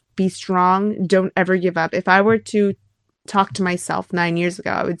yourself, be strong, don't ever give up. If I were to talk to myself 9 years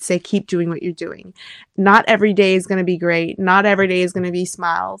ago, I would say, keep doing what you're doing. Not every day is going to be great. Not every day is going to be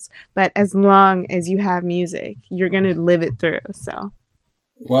smiles, but as long as you have music, you're going to live it through. So.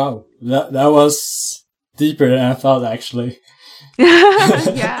 Wow. That was deeper than I thought, actually.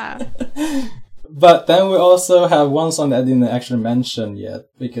 Yeah. But then we also have one song that I didn't actually mention yet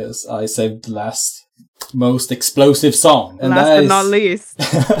because I saved the last most explosive song. And last but not least.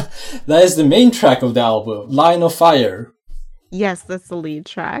 That is the main track of the album, Line of Fire. Yes, that's the lead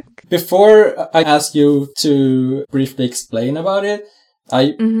track. Before I ask you to briefly explain about it,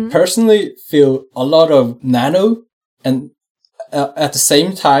 I personally feel a lot of Nano and at the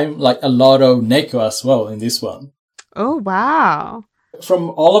same time, like a lot of Neko as well in this one. Oh, wow. From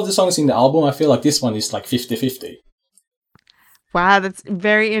all of the songs in the album, I feel like this one is like 50-50. Wow, that's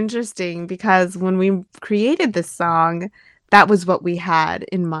very interesting because when we created this song, that was what we had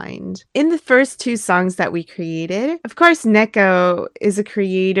in mind. In the first two songs that we created, of course, Neko is a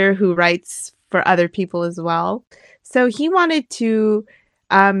creator who writes for other people as well. So he wanted to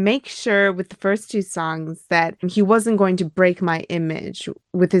make sure with the first two songs that he wasn't going to break my image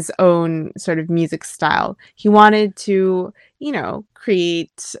with his own sort of music style. He wanted to,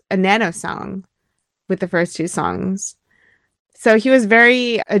 create a Nano song with the first two songs. So he was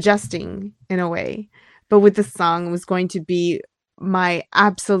very adjusting in a way. But with this song, it was going to be my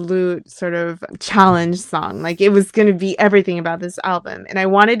absolute sort of challenge song. Like, it was going to be everything about this album. And I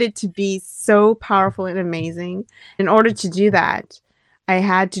wanted it to be so powerful and amazing. In order to do that, I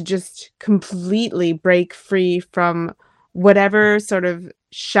had to just completely break free from whatever sort of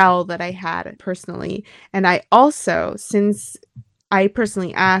shell that I had personally. And I also, since I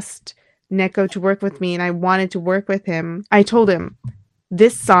personally asked Neko to work with me and I wanted to work with him, I told him,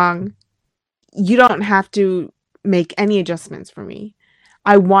 this song, you don't have to make any adjustments for me.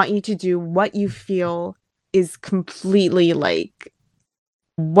 I want you to do what you feel is completely like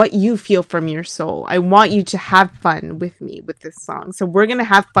what you feel from your soul. I want you to have fun with me with this song. So we're going to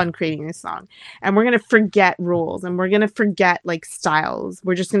have fun creating this song, and we're going to forget rules, and we're going to forget like styles.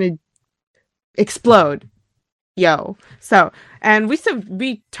 We're just going to explode. Yo. So, and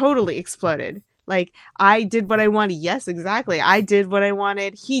we totally exploded. Like, I did what I wanted. Yes, exactly. I did what I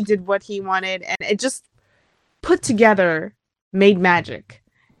wanted. He did what he wanted. And it just put together made magic.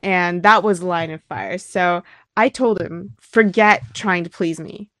 And that was Line of Fire. So I told him, forget trying to please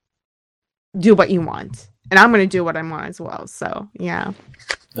me. Do what you want. And I'm going to do what I want as well. So, yeah.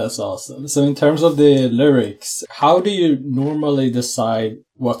 That's awesome. So in terms of the lyrics, how do you normally decide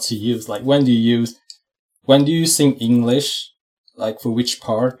what to use? Like, when do you sing English, like for which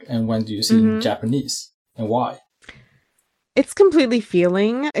part, and when do you sing Japanese, and why? It's completely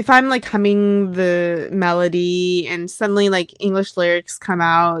feeling. If I'm like humming the melody and suddenly like English lyrics come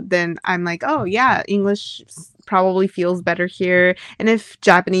out, then I'm like, oh yeah, English probably feels better here. And if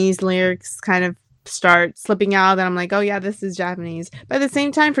Japanese lyrics kind of start slipping out, then I'm like, oh yeah, this is Japanese. But at the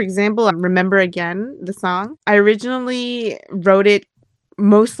same time, for example, Remember Again, the song, I originally wrote it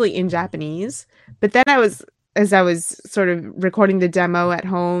mostly in Japanese, but then as I was sort of recording the demo at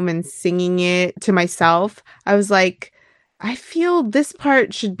home and singing it to myself, I was like, I feel this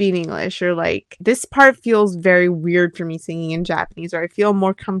part should be in English, or like this part feels very weird for me singing in Japanese, or I feel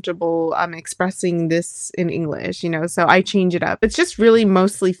more comfortable expressing this in English, so I change it up. It's just really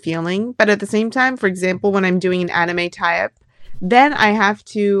mostly feeling, but at the same time, for example, when I'm doing an anime tie-up, then I have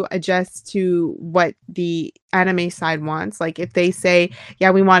to adjust to what the anime side wants. Like if they say,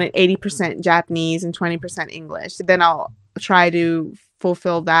 yeah, we want it 80% Japanese and 20% English, then I'll try to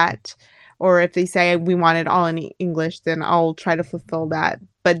fulfill that. Or if they say we want it all in English, then I'll try to fulfill that.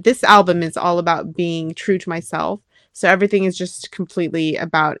 But this album is all about being true to myself. So everything is just completely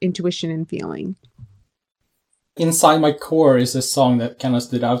about intuition and feeling. Inside My Core is a song that kind of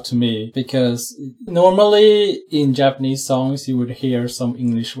stood out to me, because normally in Japanese songs you would hear some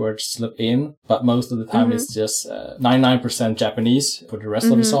English words slip in, but most of the time it's just 99% Japanese for the rest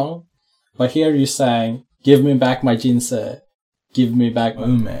of the song. But here you sang, "Give me back my jinsei, give me back my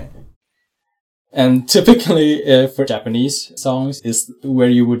ume." And typically for Japanese songs is where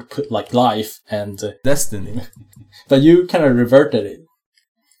you would put like life and destiny. But you kind of reverted it.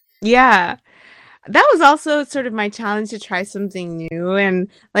 Yeah. That was also sort of my challenge to try something new. And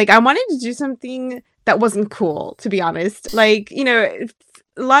like, I wanted to do something that wasn't cool, to be honest. Like, a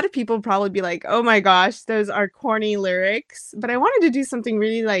lot of people probably be like, oh my gosh, those are corny lyrics. But I wanted to do something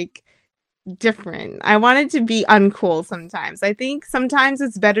really like different. I wanted to be uncool sometimes. I think sometimes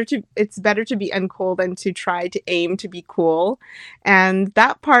it's better to be uncool than to try to aim to be cool. And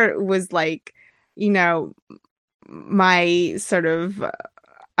that part was like, my sort of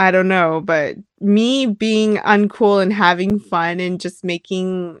I don't know, but me being uncool and having fun and just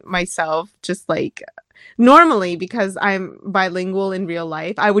making myself just like normally, because I'm bilingual in real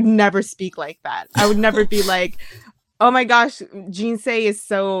life, I would never speak like that. I would never be like, oh my gosh, Jinsei is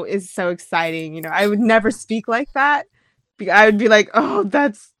so exciting. I would never speak like that. I would be like, oh,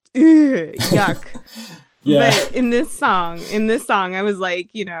 that's yuck. Yeah. But in this song, I was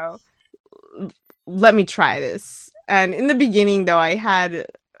like, let me try this. And in the beginning, though,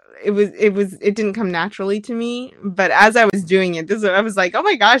 it didn't come naturally to me. But as I was doing it, I was like, oh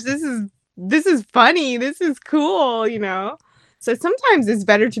my gosh, this is funny. This is cool, So sometimes it's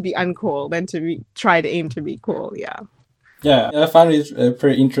better to be uncool than to try to aim to be cool. Yeah. Yeah, I found it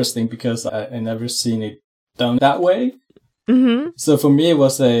pretty interesting because I never seen it done that way. Mm-hmm. So for me, it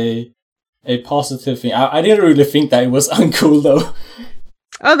was a positive thing. I didn't really think that it was uncool though.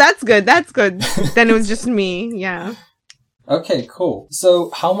 Oh, that's good. That's good. Then it was just me. Yeah. Okay, cool. So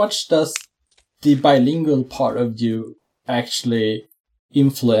how much does the bilingual part of you actually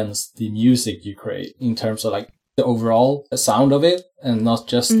influence the music you create in terms of like the overall sound of it and not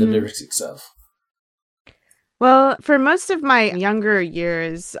just the lyrics itself? Well, for most of my younger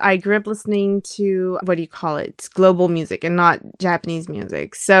years, I grew up listening to, global music and not Japanese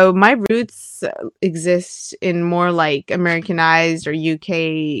music. So my roots exist in more like Americanized or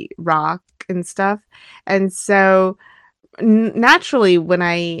UK rock and stuff. And so naturally when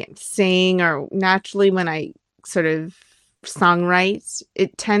I sing, or naturally when I sort of songwrite,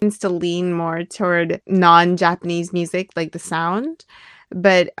 it tends to lean more toward non-Japanese music, like the sound.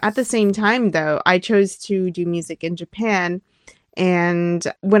 But at the same time, though, I chose to do music in Japan. And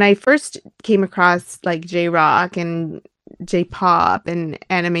when I first came across like J-rock and J-pop and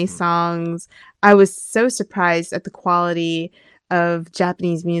anime songs, I was so surprised at the quality of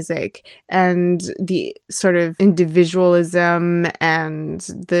Japanese music and the sort of individualism and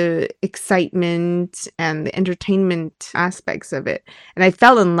the excitement and the entertainment aspects of it. And I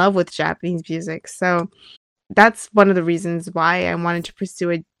fell in love with Japanese music. So that's one of the reasons why I wanted to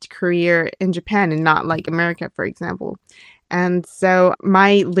pursue a career in Japan and not like America, for example. And so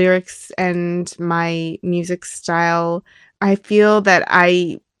my lyrics and my music style, I feel that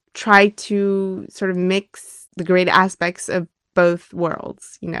I try to sort of mix the great aspects of both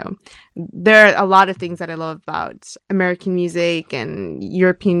worlds. There are a lot of things that I love about American music and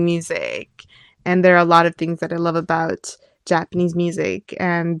European music, and there are a lot of things that I love about Japanese music,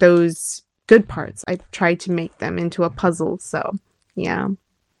 and those good parts, I try to make them into a puzzle. So, yeah.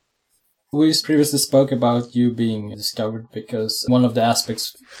 We previously spoke about you being discovered because one of the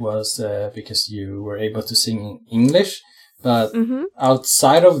aspects was because you were able to sing in English. But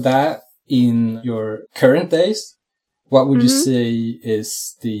outside of that, in your current days, what would you say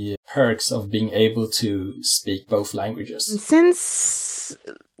is the perks of being able to speak both languages? Since,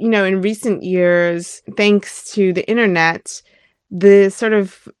 in recent years, thanks to the internet, the sort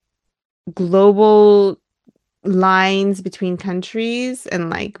of global lines between countries and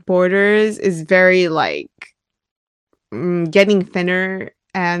like borders is very getting thinner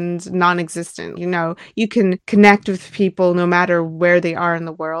and non-existent. You can connect with people no matter where they are in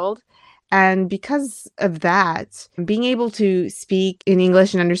the world. And because of that, being able to speak in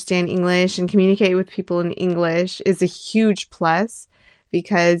English and understand English and communicate with people in English is a huge plus,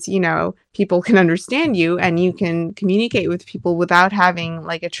 because, people can understand you and you can communicate with people without having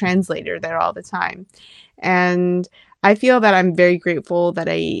like a translator there all the time. And I feel that I'm very grateful that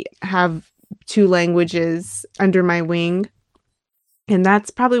I have 2 languages under my wing. And that's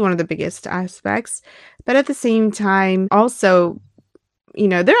probably one of the biggest aspects. But at the same time, also,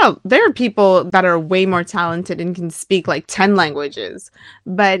 there are people that are way more talented and can speak like 10 languages.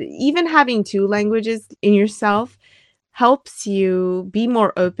 But even having 2 languages in yourself helps you be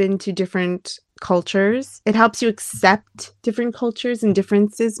more open to different cultures. It helps you accept different cultures and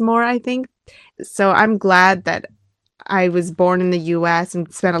differences more, I think. So I'm glad that I was born in the US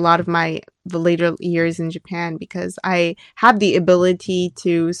and spent a lot of the later years in Japan, because I have the ability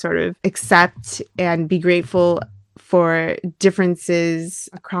to sort of accept and be grateful for differences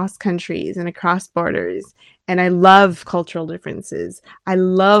across countries and across borders. And I love cultural differences. I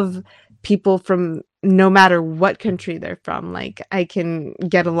love people from no matter what country they're from. Like, I can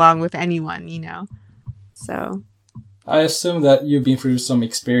get along with anyone, So I assume that you've been through some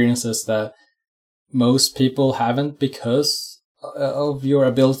experiences that most people haven't because of your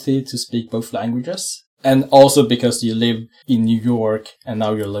ability to speak both languages. And also because you live in New York and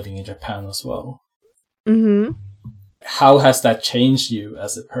now you're living in Japan as well. How has that changed you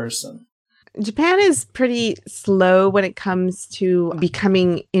as a person? Japan is pretty slow when it comes to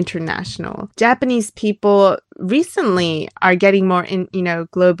becoming international. Japanese people recently are getting more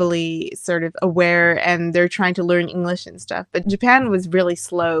globally sort of aware, and they're trying to learn English and stuff. But Japan was really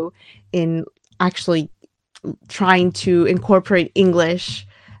slow in actually trying to incorporate English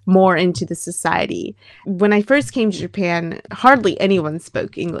more into the society. When I first came to Japan, hardly anyone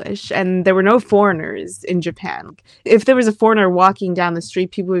spoke English, and there were no foreigners in Japan. If there was a foreigner walking down the street,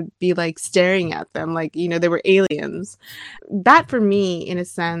 people would be like staring at them like, they were aliens. That for me, in a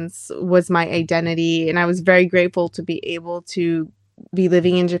sense, was my identity, and I was very grateful to be able to be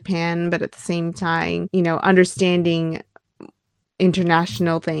living in Japan, but at the same time, understanding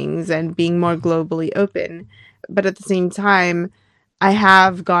international things and being more globally open. But at the same time, I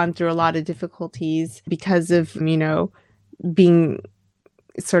have gone through a lot of difficulties because of, being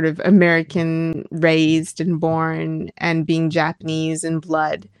sort of American raised and born and being Japanese in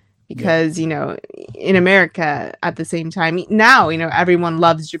blood. Because, in America at the same time, now, everyone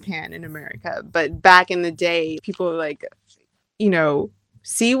loves Japan in America. But back in the day, people were like,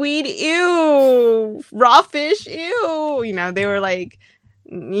 seaweed, ew, raw fish, ew. They were like,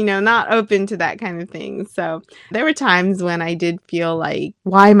 not open to that kind of thing. So there were times when I did feel like,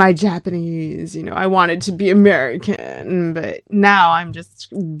 why am I Japanese? I wanted to be American. But now I'm just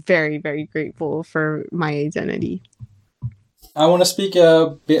very, very grateful for my identity. I want to speak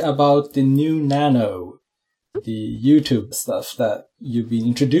a bit about the new Nano, the YouTube stuff that you've been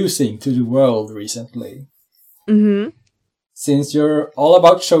introducing to the world recently. Since you're all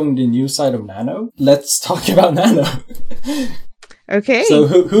about showing the new side of Nano, let's talk about Nano. Okay. So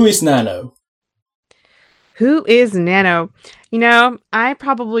who is Nano? Who is Nano? You know, I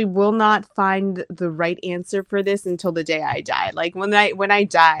probably will not find the right answer for this until the day I die. Like when I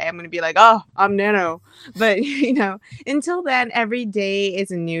die, I'm gonna be like, oh, I'm Nano. But you know, until then, every day is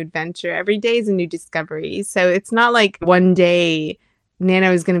a new adventure. Every day is a new discovery. So it's not like one day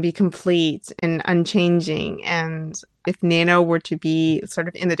Nano is going to be complete and unchanging. And if Nano were to be sort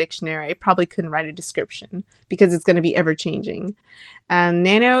of in the dictionary, I probably couldn't write a description because it's going to be ever changing.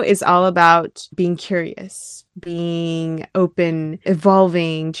 Nano is all about being curious, being open,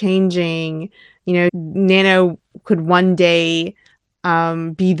 evolving, changing. You know, Nano could one day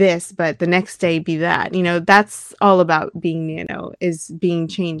be this, but the next day be that. You know, that's all about being Nano, is being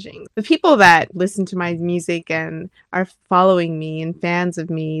changing. The people that listen to my music and are following me and fans of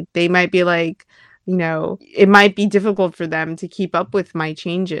me, they might be like, you know, it might be difficult for them to keep up with my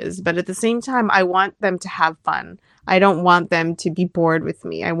changes, but at the same time, I want them to have fun. I don't want them to be bored with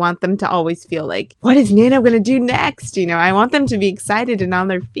me. I want them to always feel like, what is Nano going to do next? You know, I want them to be excited and on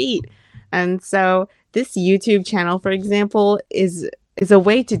their feet. And so this YouTube channel, for example, is a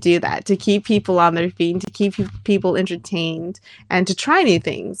way to do that, to keep people on their feet, and to keep people entertained, and to try new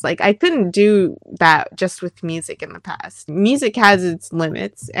things. Like, I couldn't do that just with music in the past. Music has its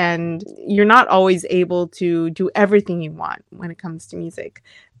limits, and you're not always able to do everything you want when it comes to music.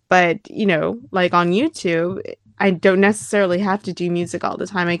 But, you know, like on YouTube, I don't necessarily have to do music all the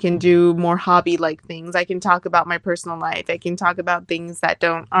time. I can do more hobby-like things. I can talk about my personal life. I can talk about things that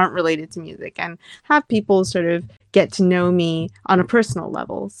aren't related to music, and have people sort of get to know me on a personal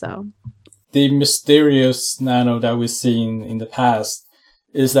level. So the mysterious Nano that we've seen in the past,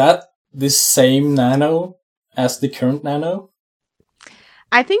 is that the same Nano as the current Nano?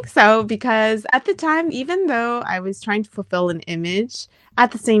 I think so, because at the time, even though I was trying to fulfill an image,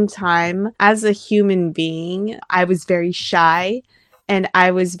 at the same time, as a human being, I was very shy, and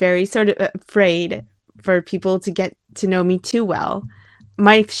I was very sort of afraid for people to get to know me too well.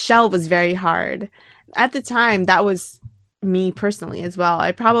 My shell was very hard. At the time, that was me personally as well.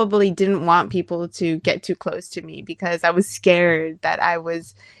 I probably didn't want people to get too close to me because I was scared that I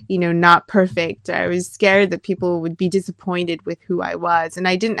was, you know, not perfect. I was scared that people would be disappointed with who I was. And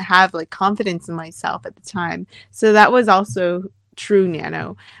I didn't have like confidence in myself at the time. So that was also true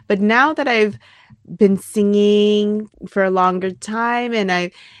Nano. But now that I've been singing for a longer time, and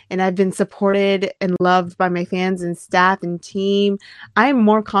I've been supported and loved by my fans and staff and team, I'm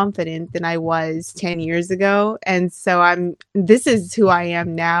more confident than I was 10 years ago. And so this is who I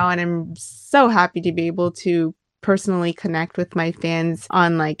am now, and I'm so happy to be able to personally connect with my fans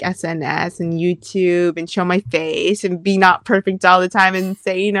on like SNS and YouTube, and show my face and be not perfect all the time, and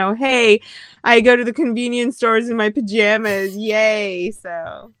say, you know, hey, I go to the convenience stores in my pajamas, yay.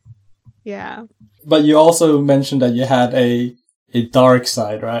 So yeah. But you also mentioned that you had a dark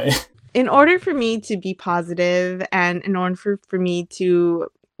side, right? In order for me to be positive, and in order for me to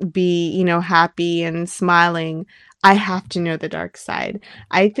be, you know, happy and smiling, I have to know the dark side.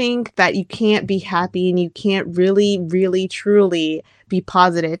 I think that you can't be happy, and you can't really, really, truly be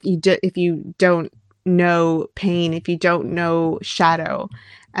positive if you don't know pain, if you don't know shadow.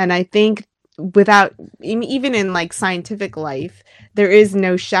 And I think even in like scientific life, there is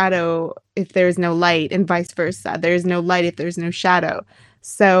no shadow if there is no light, and vice versa. There is no light if there's no shadow.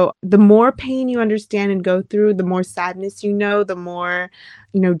 So the more pain you understand and go through, the more sadness you know, the more,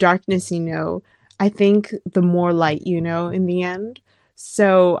 you know, darkness you know, I think the more light you know in the end.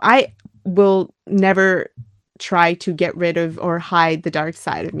 So I will never try to get rid of or hide the dark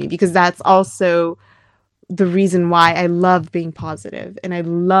side of me, because that's also the reason why I love being positive, and I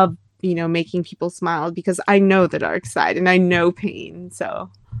love, you know, making people smile, because I know the dark side and I know pain. So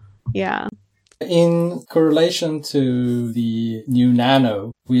yeah. In correlation to the new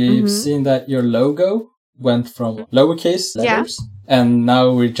Nano, we've seen that your logo went from lowercase letters, and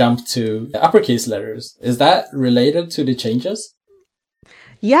now we jump to uppercase letters. Is that related to the changes?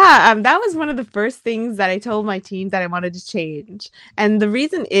 Yeah, that was one of the first things that I told my team that I wanted to change. And the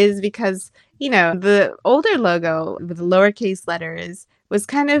reason is because, you know, the older logo with the lowercase letters was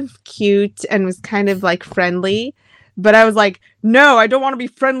kind of cute and was kind of like friendly. But I was like, no, I don't want to be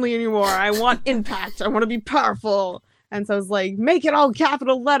friendly anymore. I want impact. I want to be powerful. And so I was like, make it all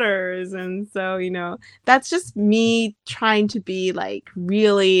capital letters. And so, you know, that's just me trying to be like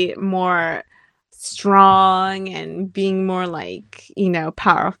really more strong and being more like, you know,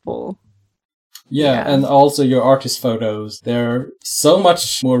 powerful. Yeah, and also your artist photos, they're so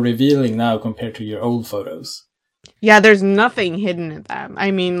much more revealing now compared to your old photos. Yeah, there's nothing hidden in them.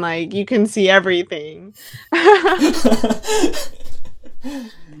 I mean, like, you can see everything.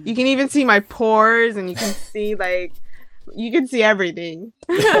 You can even see my pores, and you can see, like, You can see everything.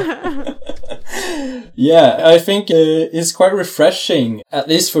 Yeah, I think it's quite refreshing, at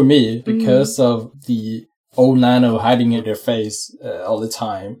least for me, because of the old Nano hiding in their face all the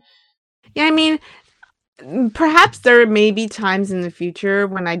time. Yeah, I mean, perhaps there may be times in the future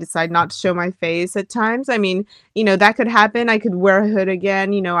when I decide not to show my face at times. I mean, that could happen. I could wear a hood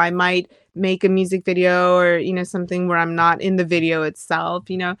again. I might make a music video or, something where I'm not in the video itself.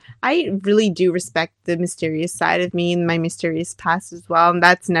 I really do respect the mysterious side of me and my mysterious past as well. And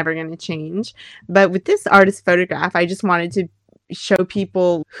that's never going to change. But with this artist photograph, I just wanted to show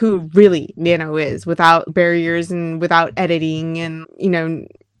people who really Nano is without barriers and without editing and,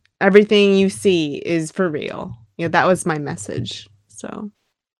 everything you see is for real. That was my message. So,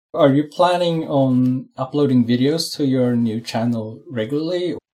 are you planning on uploading videos to your new channel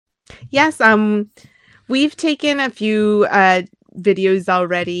regularly? Yes, we've taken a few videos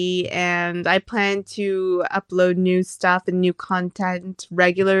already, and I plan to upload new stuff and new content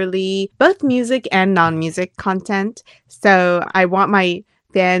regularly, both music and non-music content. So I want my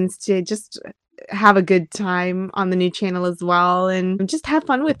fans to just have a good time on the new channel as well and just have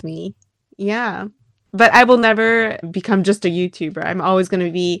fun with me. Yeah. But I will never become just a YouTuber. I'm always going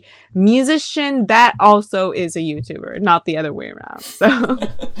to be musician that also is a YouTuber, not the other way around. So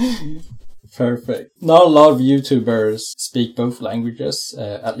Perfect. Not a lot of YouTubers speak both languages,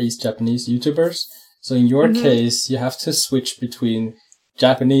 at least Japanese YouTubers. So in your case, you have to switch between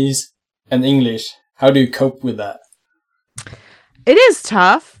Japanese and English. How do you cope with that? It is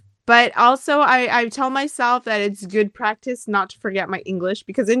tough. But also, I tell myself that it's good practice not to forget my English,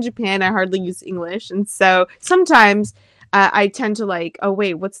 because in Japan, I hardly use English. And so sometimes I tend to like, oh,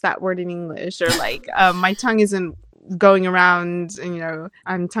 wait, what's that word in English? Or like my tongue isn't going around and,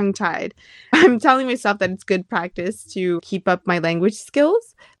 I'm tongue-tied. I'm telling myself that it's good practice to keep up my language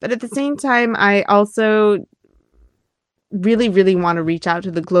skills. But at the same time, I also really, really want to reach out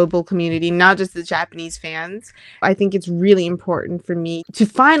to the global community, not just the Japanese fans. I think it's really important for me to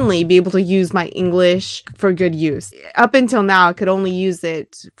finally be able to use my English for good use. Up until now, I could only use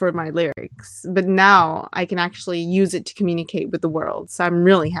it for my lyrics, but now I can actually use it to communicate with the world. So I'm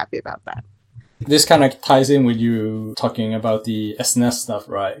really happy about that. This kind of ties in with you talking about the SNS stuff,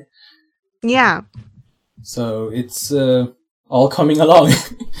 right? Yeah. So it's all coming along.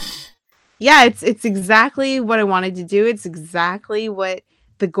 Yeah, it's exactly what I wanted to do. It's exactly what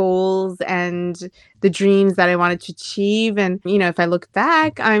the goals and the dreams that I wanted to achieve. And, if I look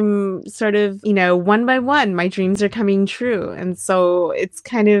back, I'm sort of, one by one, my dreams are coming true. And so it's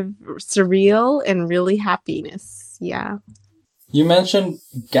kind of surreal and really happiness. Yeah. You mentioned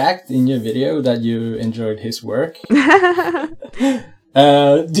Gact in your video that you enjoyed his work. Do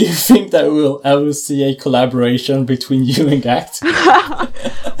you think that we'll ever see a collaboration between you and Gact?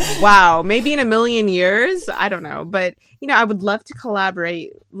 Wow, maybe in a million years, I don't know, but I would love to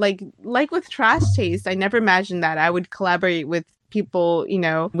collaborate like with Trash Taste. I never imagined that I would collaborate with people,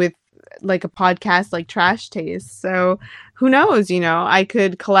 with like a podcast like Trash Taste. So who knows, I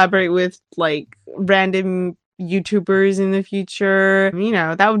could collaborate with like random YouTubers in the future.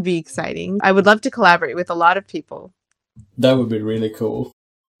 That would be exciting. I would love to collaborate with a lot of people. That would be really cool.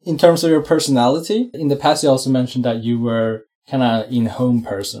 In terms of your personality, in the past you also mentioned that you were kind of in-home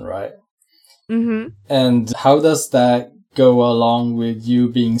person, right? Mm-hmm. And how does that go along with you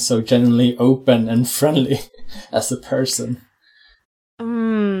being so genuinely open and friendly as a person?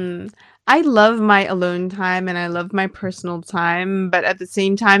 I love my alone time and I love my personal time. But at the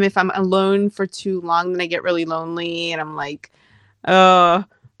same time, if I'm alone for too long, then I get really lonely and I'm like, oh,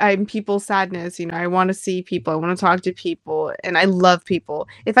 I'm people sadness. I want to see people. I want to talk to people. And I love people.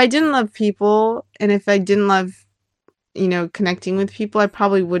 If I didn't love people and if I didn't love connecting with people, I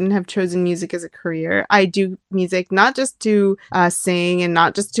probably wouldn't have chosen music as a career. I do music not just to sing and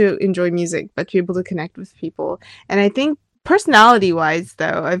not just to enjoy music, but to be able to connect with people. And I think personality-wise,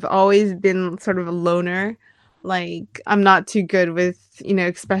 though, I've always been sort of a loner. Like, I'm not too good with,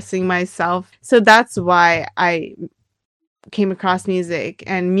 expressing myself. So that's why I came across music,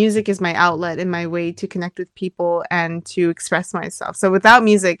 and music is my outlet and my way to connect with people and to express myself. So without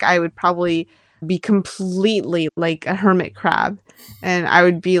music, I would probably be completely like a hermit crab, and I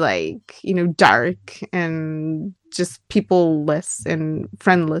would be like, dark and just people-less and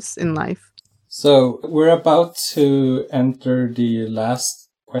friendless in life. So we're about to enter the last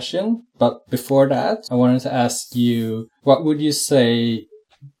question, but before that, I wanted to ask you, what would you say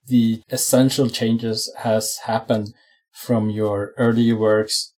the essential changes has happened from your earlier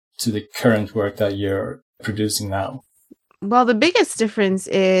works to the current work that you're producing now? Well, the biggest difference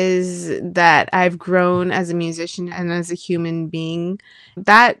is that I've grown as a musician and as a human being.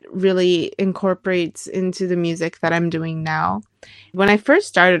 That really incorporates into the music that I'm doing now. When I first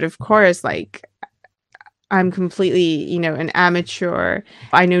started, of course, like I'm completely, an amateur.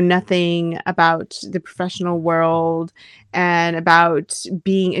 I know nothing about the professional world and about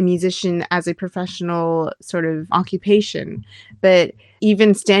being a musician as a professional sort of occupation. But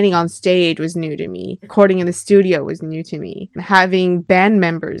even standing on stage was new to me. Recording in the studio was new to me. Having band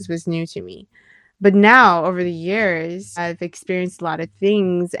members was new to me. But now, over the years, I've experienced a lot of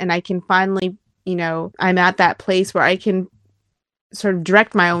things, and I can finally, I'm at that place where I can sort of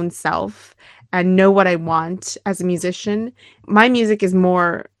direct my own self and know what I want as a musician. My music is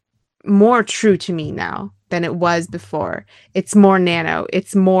more true to me now than it was before. It's more nano,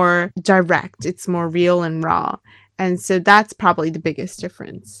 it's more direct, it's more real and raw. And so that's probably the biggest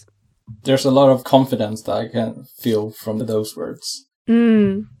difference. There's a lot of confidence that I can feel from those words.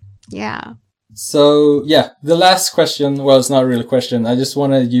 Yeah. So, yeah, the last question, well, it's not really a question. I just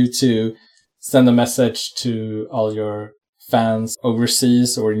wanted you to send a message to all your fans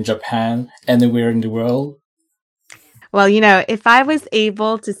overseas or in Japan, anywhere in the world. Well, if I was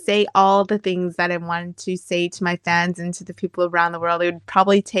able to say all the things that I wanted to say to my fans and to the people around the world, it would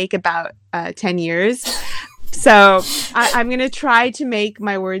probably take about 10 years. So I'm going to try to make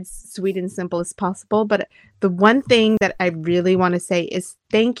my words sweet and simple as possible. But the one thing that I really want to say is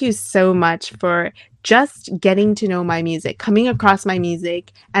thank you so much for just getting to know my music, coming across my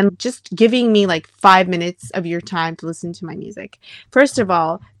music, and just giving me like 5 minutes of your time to listen to my music. First of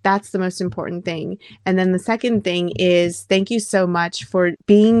all, that's the most important thing. And then the second thing is thank you so much for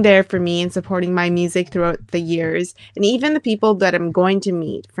being there for me and supporting my music throughout the years. And even the people that I'm going to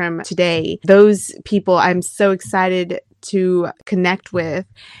meet from today, those people I'm so excited to connect with.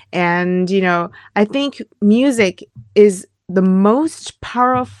 And, I think music is the most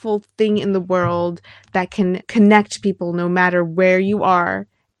powerful thing in the world that can connect people no matter where you are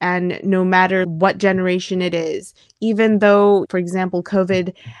and no matter what generation it is. Even though, for example,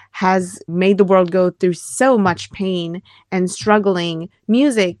 COVID has made the world go through so much pain and struggling,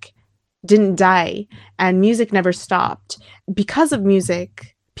 music didn't die and music never stopped. Because of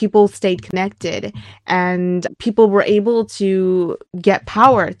music, people stayed connected and people were able to get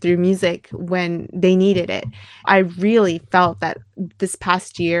power through music when they needed it. I really felt that this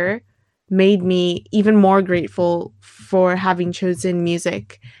past year made me even more grateful for having chosen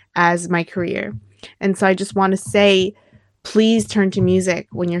music as my career. And so I just want to say, please turn to music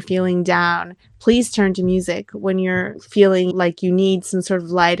when you're feeling down. Please turn to music when you're feeling like you need some sort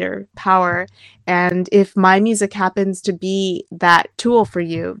of lighter power. And if my music happens to be that tool for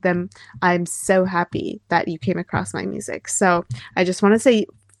you, then I'm so happy that you came across my music. So I just want to say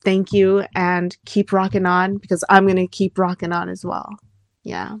thank you and keep rocking on, because I'm going to keep rocking on as well.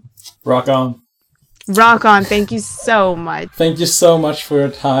 Yeah. Rock on. Rock on. Thank you so much. Thank you so much for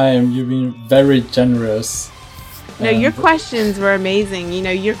your time. You've been very generous. No, your questions were amazing.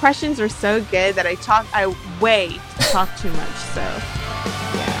 Your questions were so good that I talk too much. So,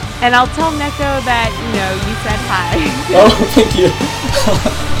 yeah. And I'll tell Neko that, you said hi. Oh, thank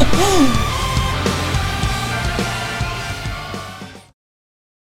you.